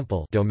 for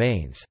example,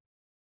 domains.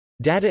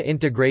 Data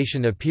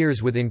integration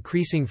appears with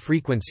increasing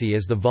frequency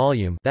as the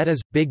volume, that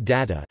is, big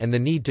data, and the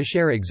need to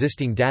share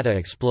existing data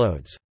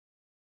explodes.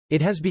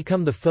 It has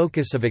become the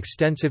focus of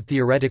extensive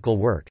theoretical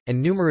work, and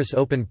numerous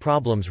open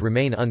problems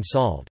remain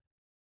unsolved.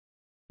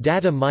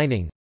 Data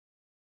mining.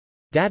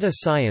 Data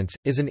science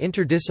is an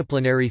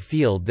interdisciplinary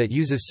field that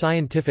uses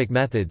scientific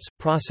methods,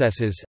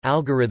 processes,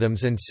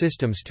 algorithms and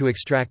systems to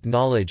extract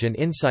knowledge and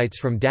insights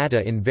from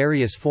data in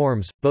various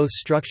forms, both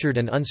structured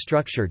and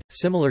unstructured,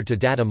 similar to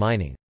data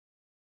mining.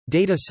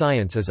 Data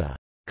science is a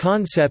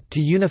concept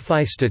to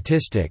unify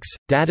statistics,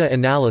 data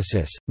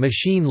analysis,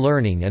 machine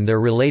learning and their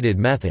related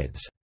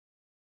methods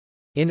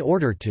in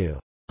order to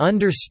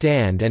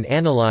understand and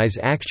analyze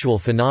actual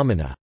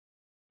phenomena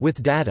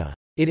with data.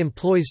 It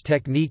employs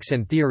techniques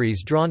and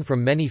theories drawn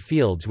from many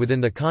fields within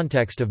the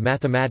context of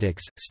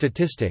mathematics,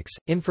 statistics,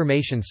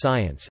 information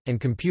science, and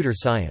computer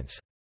science.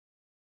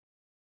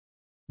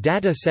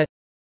 Data set,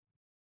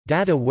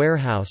 data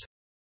warehouse,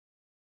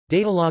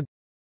 datalog,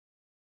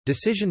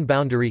 decision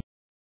boundary,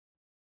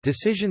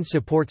 decision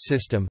support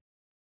system,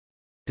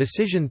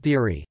 decision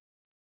theory,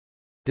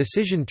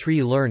 decision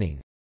tree learning,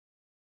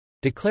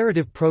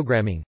 declarative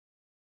programming,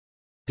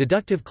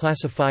 deductive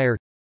classifier,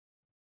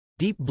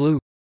 deep blue,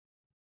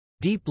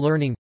 deep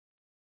learning,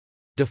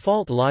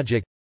 default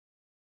logic,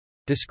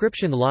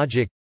 description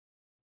logic,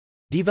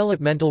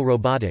 developmental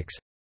robotics,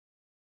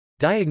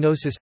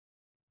 diagnosis,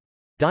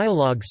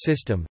 dialogue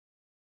system,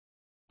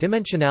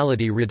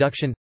 dimensionality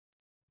reduction,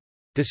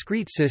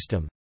 discrete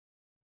system,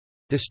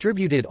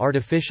 distributed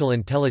artificial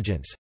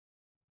intelligence,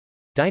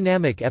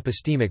 dynamic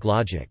epistemic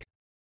logic.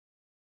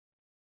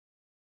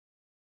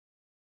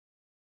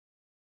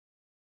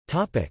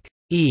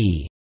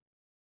 E.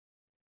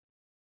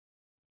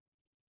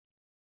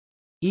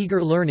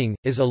 Eager learning,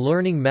 is a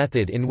learning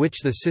method in which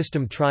the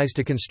system tries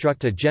to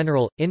construct a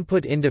general,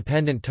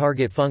 input-independent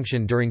target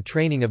function during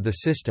training of the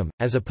system,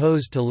 as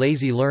opposed to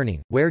lazy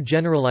learning, where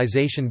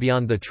generalization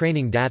beyond the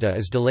training data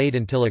is delayed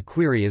until a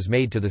query is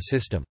made to the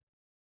system.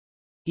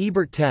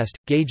 Ebert test,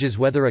 gauges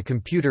whether a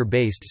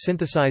computer-based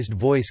synthesized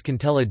voice can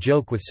tell a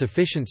joke with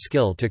sufficient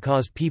skill to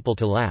cause people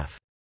to laugh.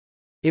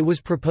 It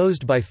was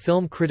proposed by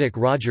film critic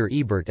Roger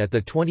Ebert at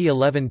the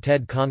 2011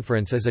 TED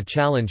conference as a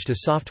challenge to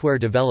software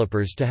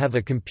developers to have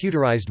a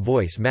computerized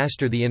voice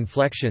master the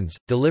inflections,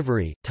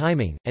 delivery,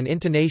 timing, and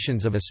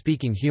intonations of a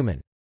speaking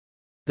human.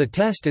 The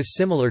test is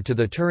similar to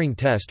the Turing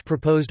test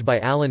proposed by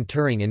Alan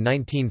Turing in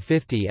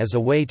 1950 as a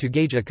way to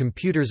gauge a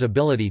computer's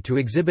ability to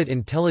exhibit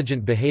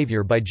intelligent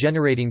behavior by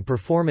generating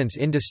performance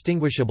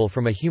indistinguishable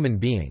from a human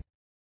being.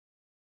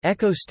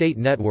 Echo State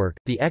Network.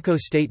 The Echo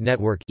State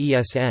Network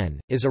 (ESN)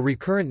 is a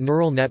recurrent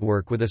neural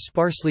network with a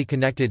sparsely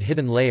connected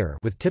hidden layer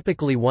with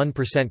typically 1%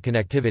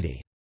 connectivity.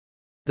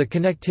 The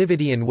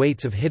connectivity and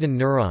weights of hidden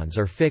neurons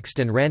are fixed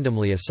and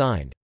randomly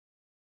assigned.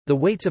 The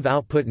weights of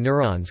output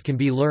neurons can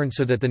be learned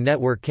so that the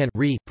network can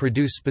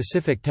reproduce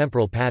specific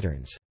temporal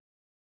patterns.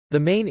 The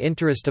main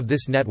interest of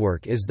this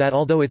network is that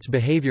although its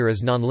behavior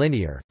is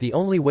nonlinear, the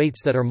only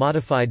weights that are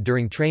modified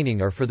during training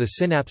are for the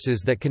synapses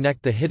that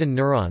connect the hidden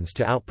neurons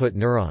to output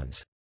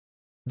neurons.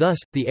 Thus,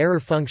 the error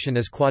function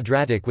is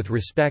quadratic with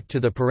respect to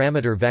the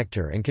parameter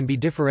vector and can be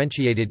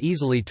differentiated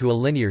easily to a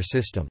linear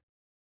system.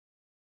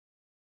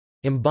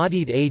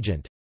 Embodied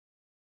agent,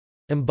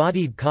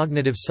 embodied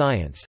cognitive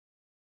science,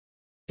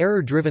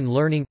 error-driven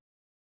learning,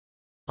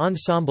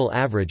 ensemble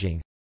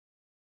averaging,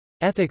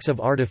 ethics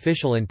of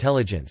artificial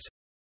intelligence,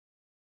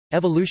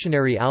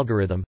 evolutionary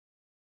algorithm,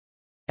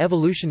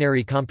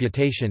 evolutionary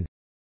computation,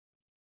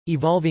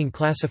 evolving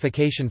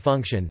classification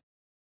function,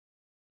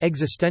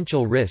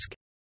 existential risk,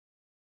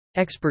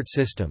 expert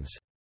systems.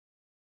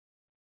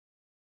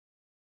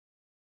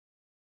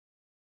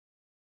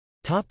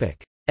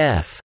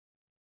 F.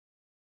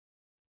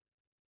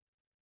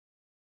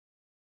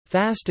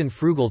 Fast and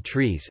frugal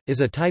trees,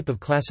 is a type of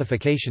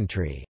classification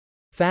tree.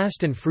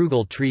 Fast and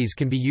frugal trees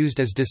can be used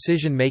as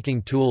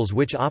decision-making tools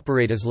which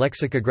operate as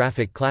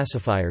lexicographic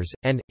classifiers,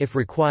 and, if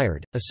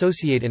required,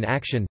 associate an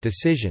action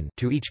decision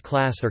to each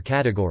class or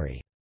category.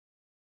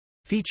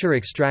 Feature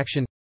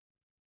extraction,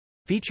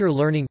 feature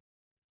learning,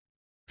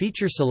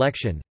 feature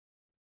selection,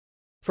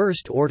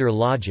 first-order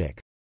logic,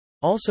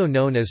 also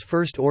known as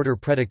first-order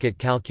predicate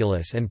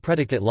calculus and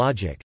predicate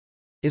logic,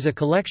 is a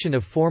collection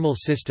of formal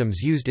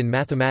systems used in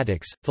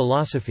mathematics,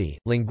 philosophy,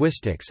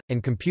 linguistics,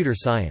 and computer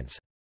science.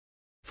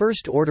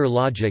 First-order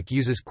logic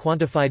uses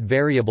quantified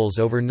variables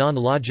over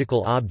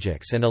non-logical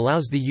objects and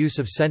allows the use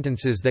of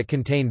sentences that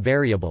contain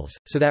variables,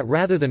 so that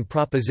rather than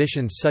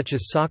propositions such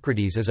as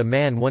Socrates is a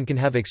man, one can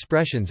have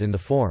expressions in the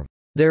form,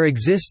 "There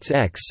exists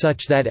X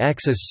such that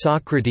X is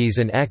Socrates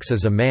and X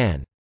is a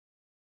man,"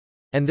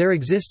 and "there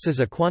exists as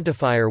a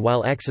quantifier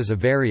while X is a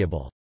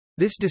variable."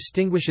 This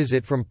distinguishes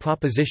it from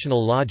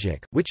propositional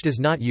logic, which does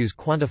not use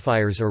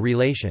quantifiers or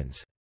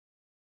relations.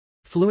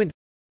 Fluent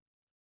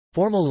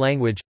formal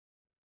language.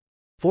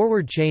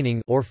 Forward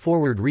chaining or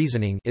forward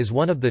reasoning is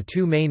one of the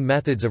two main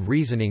methods of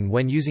reasoning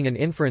when using an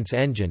inference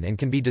engine and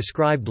can be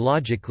described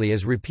logically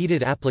as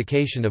repeated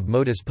application of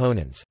modus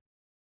ponens.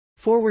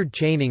 Forward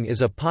chaining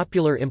is a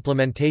popular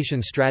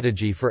implementation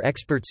strategy for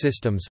expert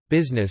systems,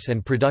 business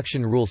and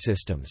production rule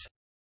systems.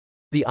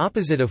 The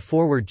opposite of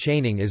forward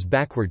chaining is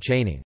backward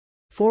chaining.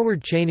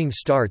 Forward chaining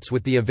starts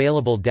with the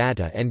available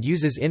data and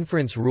uses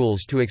inference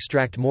rules to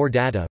extract more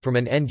data from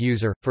an end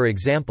user, for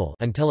example,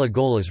 until a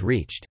goal is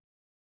reached.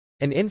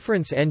 An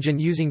inference engine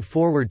using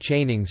forward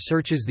chaining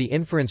searches the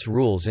inference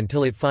rules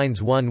until it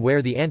finds one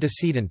where the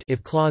antecedent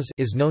if clause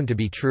is known to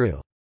be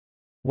true.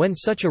 When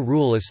such a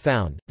rule is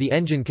found, the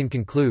engine can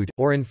conclude,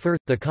 or infer,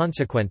 the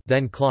consequent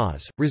then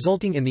clause,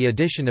 resulting in the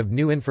addition of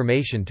new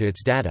information to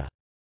its data.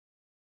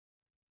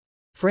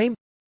 Frame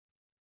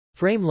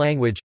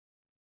language.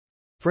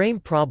 Frame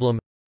problem.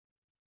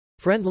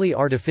 Friendly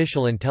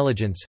artificial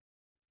intelligence.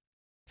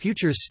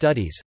 Futures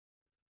studies.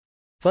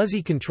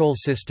 Fuzzy control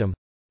system.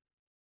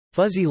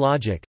 Fuzzy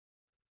logic.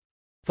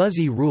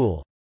 Fuzzy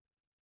rule.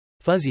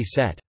 Fuzzy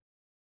set.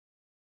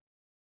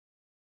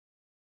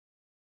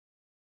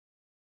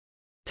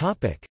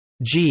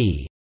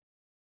 G.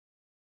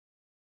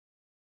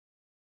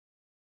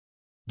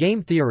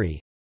 Game theory.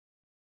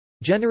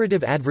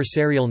 Generative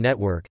adversarial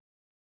network.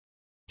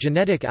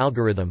 Genetic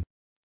algorithm.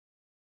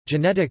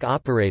 Genetic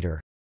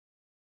operator.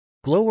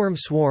 Glowworm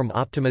swarm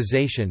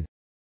optimization.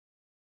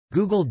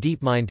 Google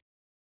DeepMind.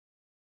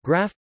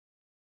 Graph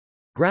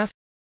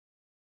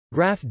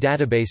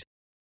database.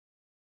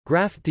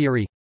 Graph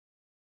theory.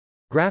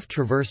 Graph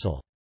traversal.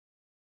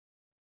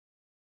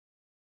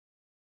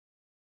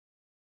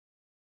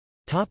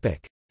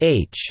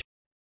 H.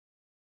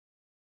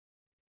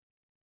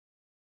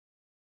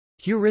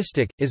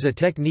 Heuristic, is a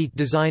technique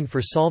designed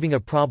for solving a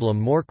problem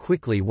more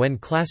quickly when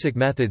classic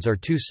methods are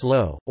too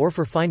slow, or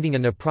for finding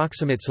an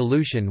approximate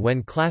solution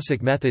when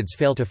classic methods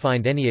fail to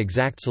find any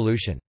exact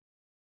solution.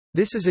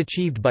 This is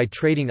achieved by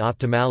trading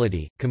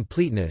optimality,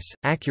 completeness,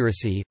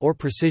 accuracy, or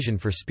precision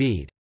for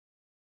speed.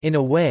 In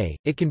a way,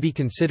 it can be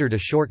considered a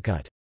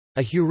shortcut.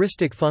 A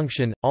heuristic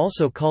function,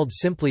 also called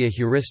simply a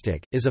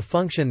heuristic, is a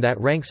function that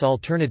ranks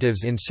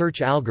alternatives in search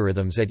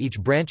algorithms at each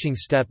branching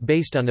step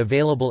based on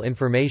available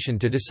information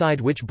to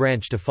decide which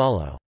branch to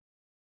follow.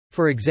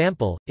 For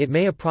example, it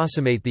may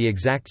approximate the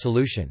exact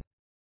solution.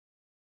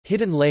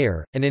 Hidden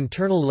layer, an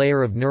internal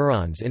layer of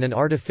neurons in an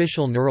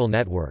artificial neural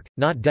network,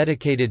 not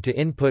dedicated to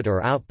input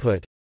or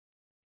output.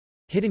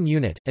 Hidden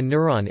unit, a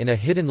neuron in a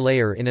hidden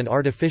layer in an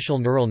artificial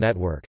neural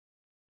network.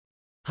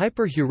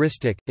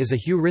 Hyperheuristic, is a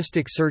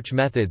heuristic search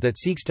method that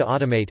seeks to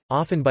automate,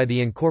 often by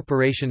the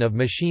incorporation of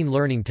machine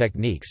learning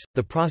techniques,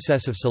 the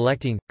process of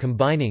selecting,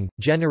 combining,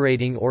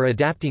 generating or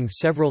adapting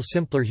several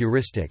simpler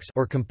heuristics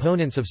or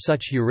components of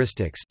such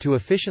heuristics to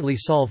efficiently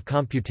solve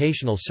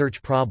computational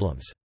search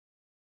problems.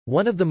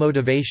 One of the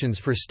motivations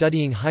for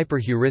studying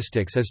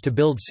hyperheuristics is to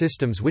build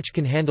systems which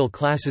can handle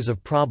classes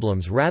of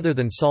problems rather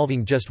than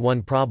solving just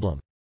one problem.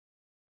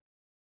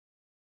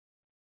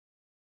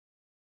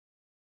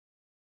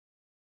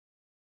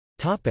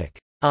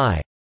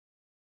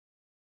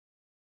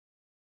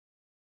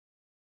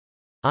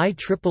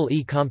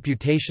 IEEE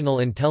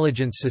Computational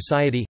Intelligence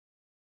Society.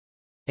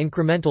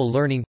 Incremental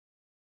learning.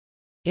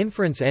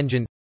 Inference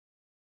engine.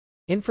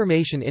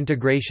 Information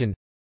integration.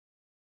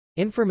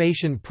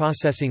 Information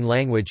processing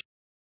language.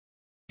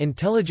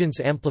 Intelligence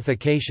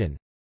amplification.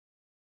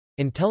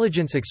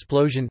 Intelligence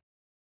explosion.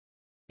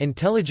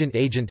 Intelligent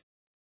agent.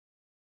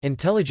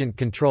 Intelligent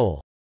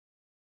control.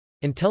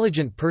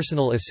 Intelligent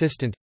personal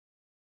assistant.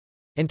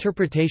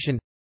 Interpretation.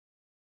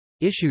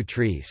 Issue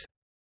trees.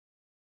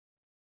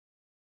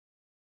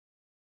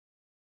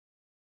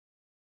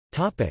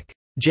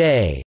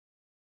 J.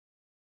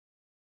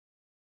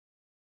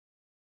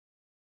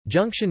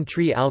 Junction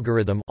tree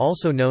algorithm,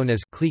 also known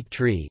as clique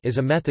tree, is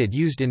a method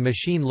used in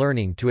machine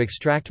learning to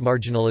extract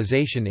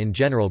marginalization in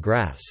general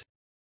graphs.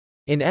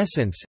 In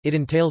essence, it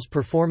entails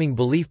performing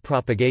belief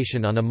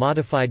propagation on a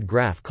modified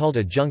graph called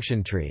a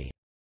junction tree.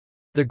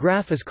 The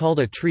graph is called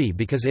a tree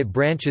because it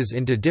branches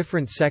into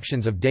different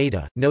sections of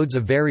data. Nodes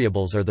of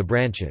variables are the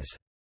branches.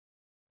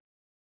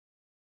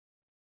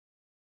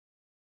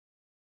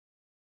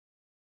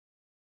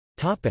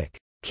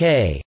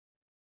 K.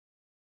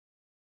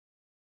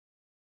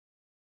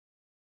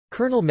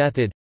 Kernel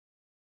method.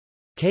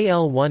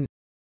 KL1.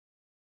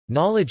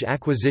 Knowledge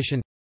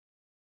acquisition.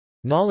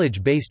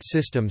 Knowledge-based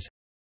systems.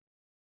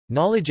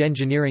 Knowledge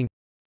engineering.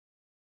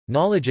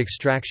 Knowledge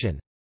extraction.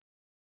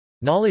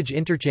 Knowledge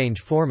interchange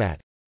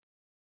format.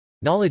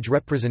 Knowledge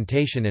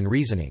representation and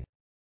reasoning.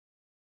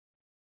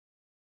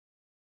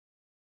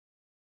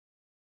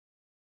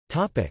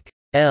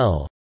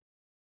 L.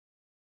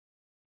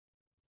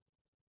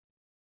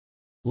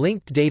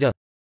 Linked data.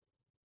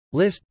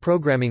 Lisp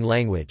programming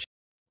language.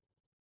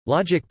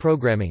 Logic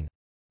programming.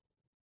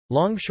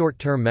 Long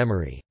short-term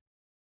memory.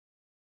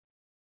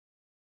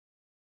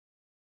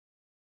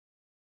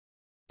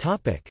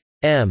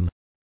 M.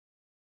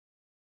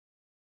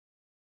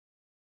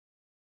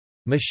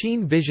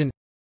 Machine vision,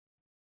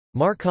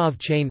 Markov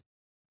chain,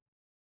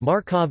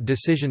 Markov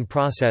decision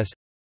process,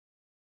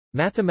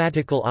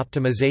 mathematical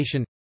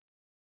optimization,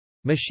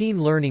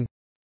 machine learning,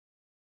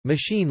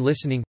 machine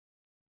listening,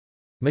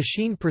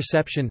 machine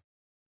perception,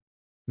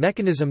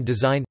 mechanism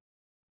design,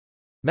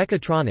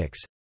 mechatronics,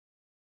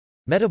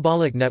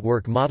 metabolic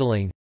network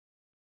modeling,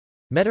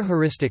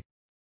 metaheuristic,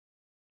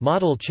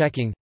 model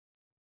checking,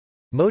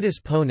 modus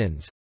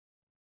ponens,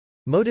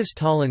 modus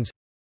tollens,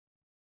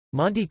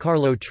 Monte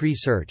Carlo tree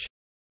search,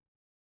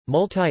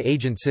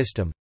 multi-agent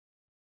system,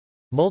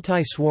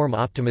 multi-swarm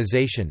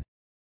optimization,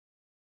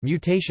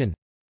 mutation,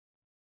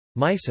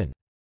 Meisen.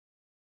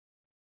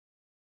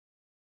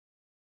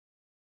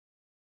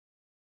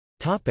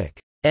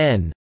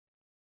 N.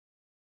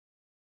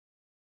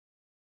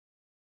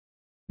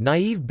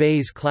 Naive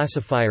Bayes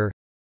classifier,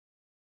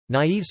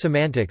 naive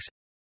semantics,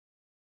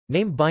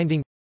 name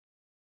binding,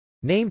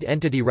 named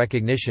entity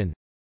recognition,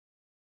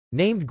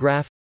 named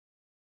graph,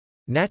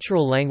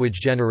 natural language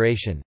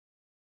generation,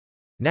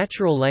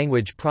 natural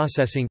language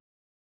processing,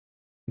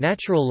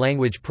 natural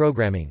language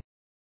programming,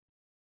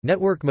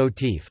 network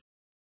motif,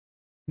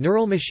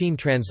 neural machine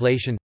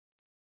translation,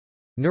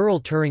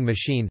 neural Turing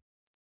machine,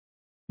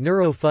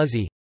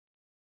 neurofuzzy,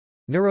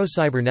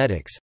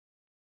 neurocybernetics,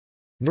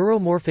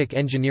 neuromorphic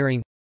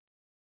engineering,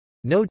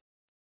 node,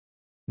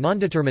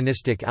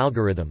 nondeterministic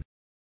algorithm,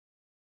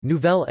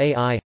 nouvelle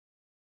AI,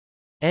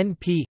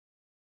 NP,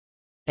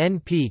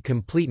 NP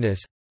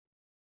completeness,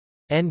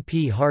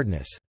 NP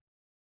hardness.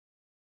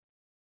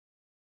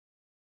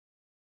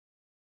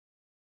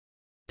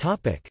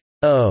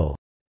 O.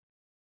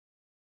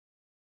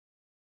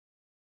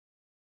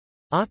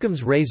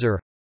 Occam's razor,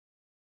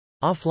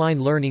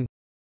 offline learning,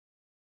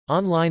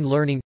 online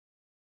learning,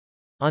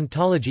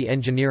 ontology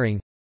engineering,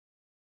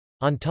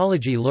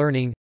 ontology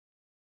learning,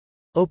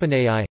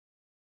 OpenAI,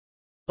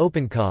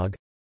 OpenCog,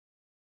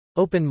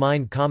 Open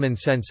Mind Common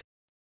Sense,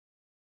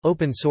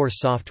 open source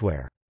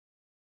software.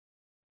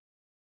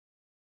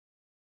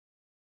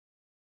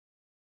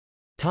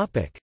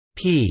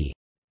 P.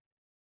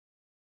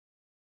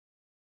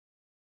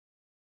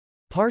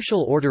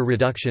 Partial order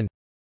reduction,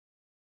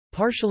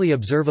 partially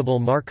observable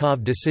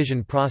Markov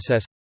decision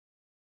process,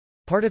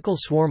 particle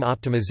swarm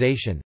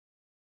optimization,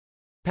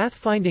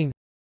 pathfinding,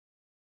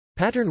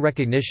 pattern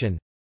recognition,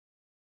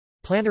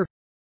 planner,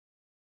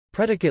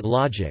 predicate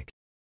logic,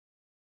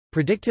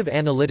 predictive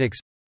analytics,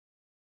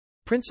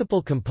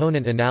 principal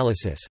component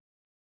analysis,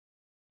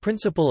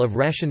 principle of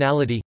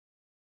rationality,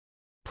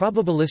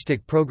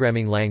 probabilistic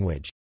programming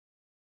language,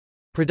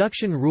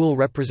 production rule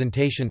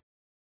representation,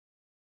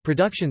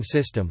 production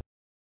system,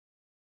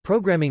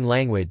 programming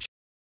language,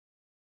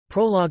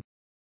 prologue,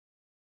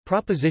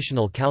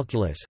 propositional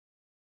calculus,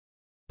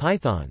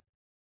 Python.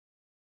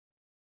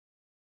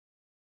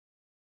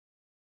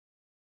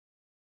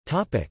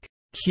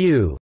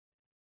 Q.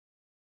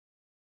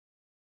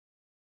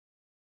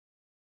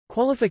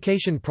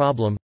 Qualification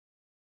problem,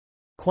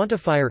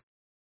 quantifier,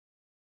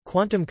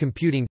 quantum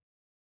computing,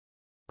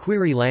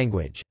 query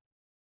language.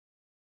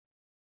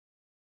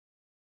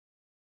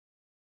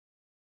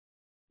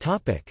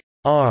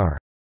 R.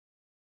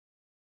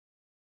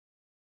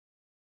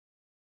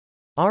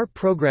 R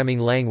programming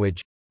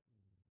language,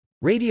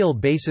 radial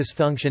basis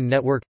function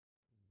network,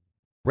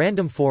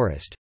 random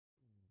forest,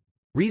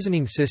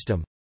 reasoning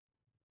system,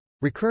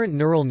 recurrent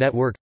neural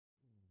network,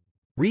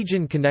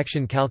 region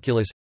connection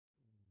calculus,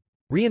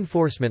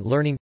 reinforcement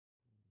learning,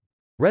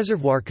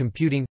 reservoir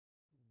computing,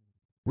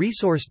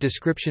 resource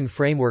description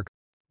framework,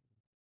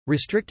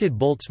 restricted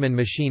Boltzmann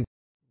machine,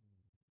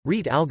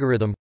 REAT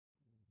algorithm,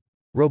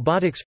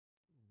 robotics,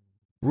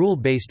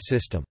 rule-based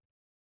system.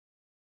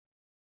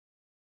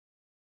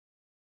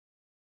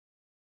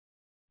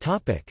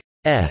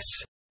 S.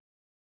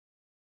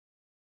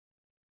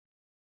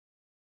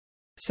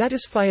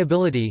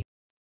 Satisfiability,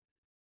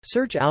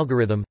 search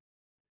algorithm,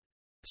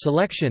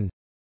 selection,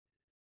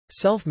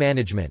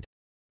 self-management,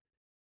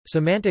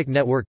 semantic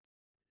network,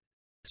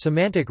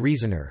 semantic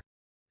reasoner,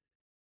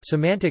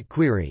 semantic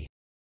query,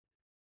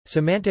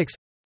 semantics,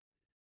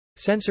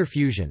 sensor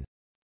fusion,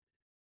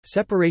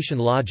 separation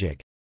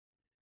logic,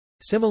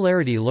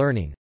 similarity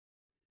learning,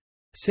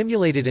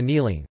 simulated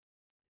annealing,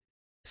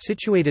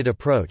 situated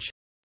approach,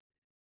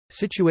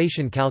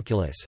 situation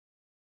calculus,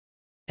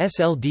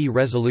 SLD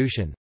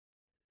resolution,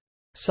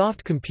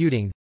 soft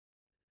computing,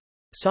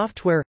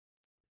 software,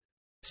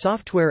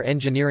 software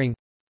engineering,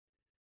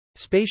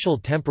 spatial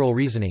temporal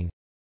reasoning,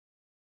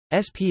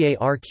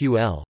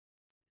 SPARQL,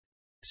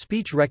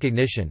 speech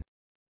recognition,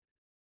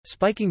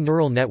 spiking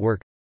neural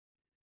network,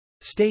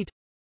 state,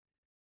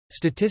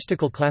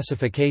 statistical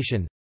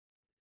classification,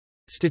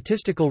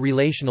 statistical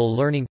relational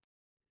learning,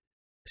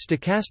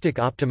 stochastic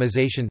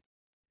optimization,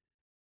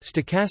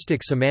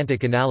 stochastic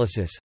semantic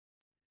analysis,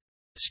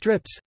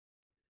 strips,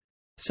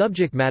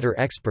 subject matter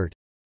expert,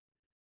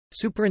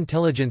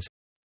 superintelligence,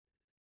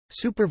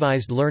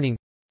 supervised learning,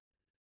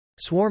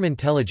 swarm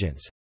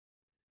intelligence,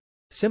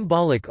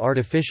 symbolic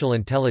artificial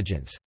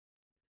intelligence,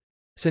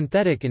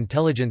 Synthetic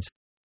intelligence,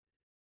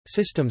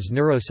 systems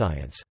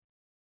neuroscience.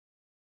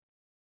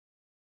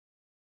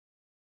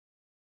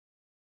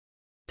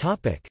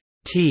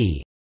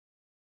 T.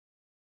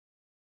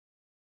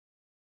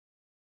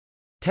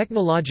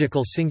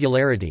 Technological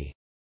singularity,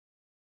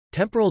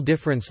 temporal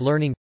difference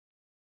learning,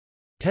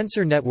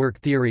 tensor network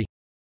theory,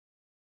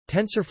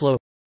 TensorFlow,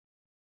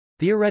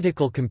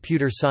 theoretical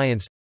computer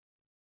science,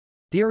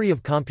 theory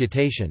of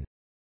computation,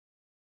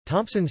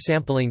 Thompson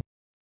sampling,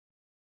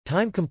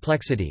 time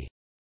complexity,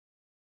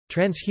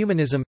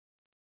 transhumanism,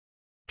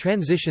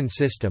 transition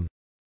system,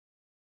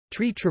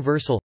 tree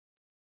traversal,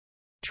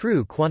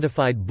 true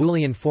quantified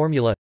Boolean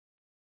formula,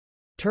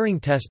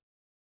 Turing test,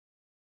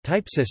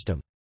 type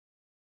system.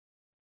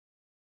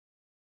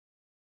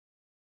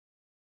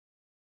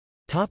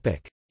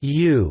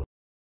 U.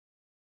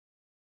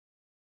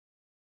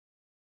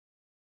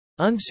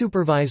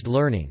 Unsupervised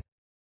learning.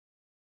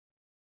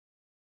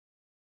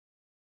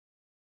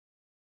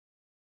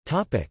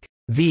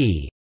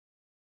 V.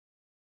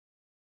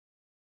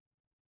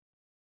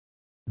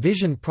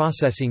 Vision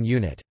processing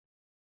unit.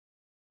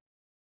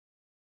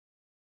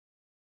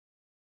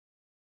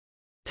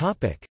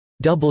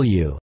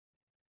 W.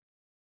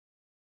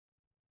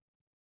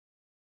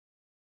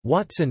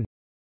 Watson,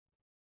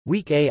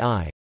 Weak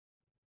AI,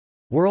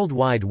 World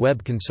Wide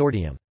Web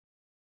Consortium.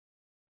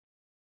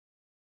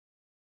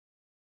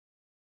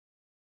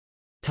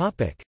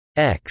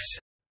 X.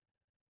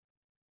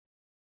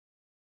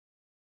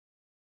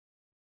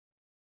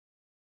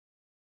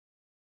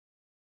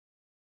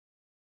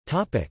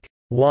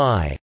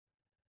 Y.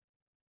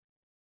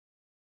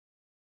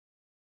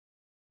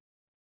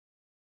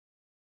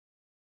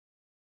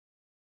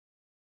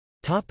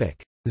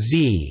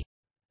 Z.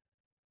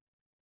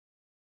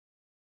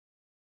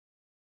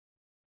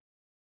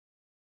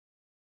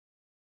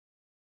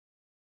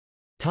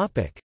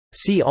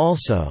 See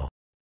also: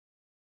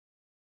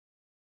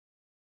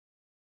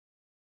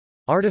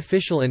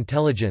 Artificial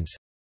intelligence,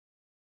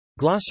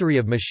 Glossary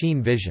of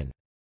machine vision.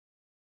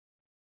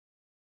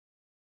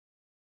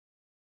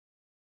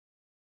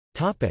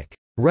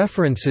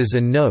 References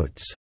and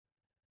notes.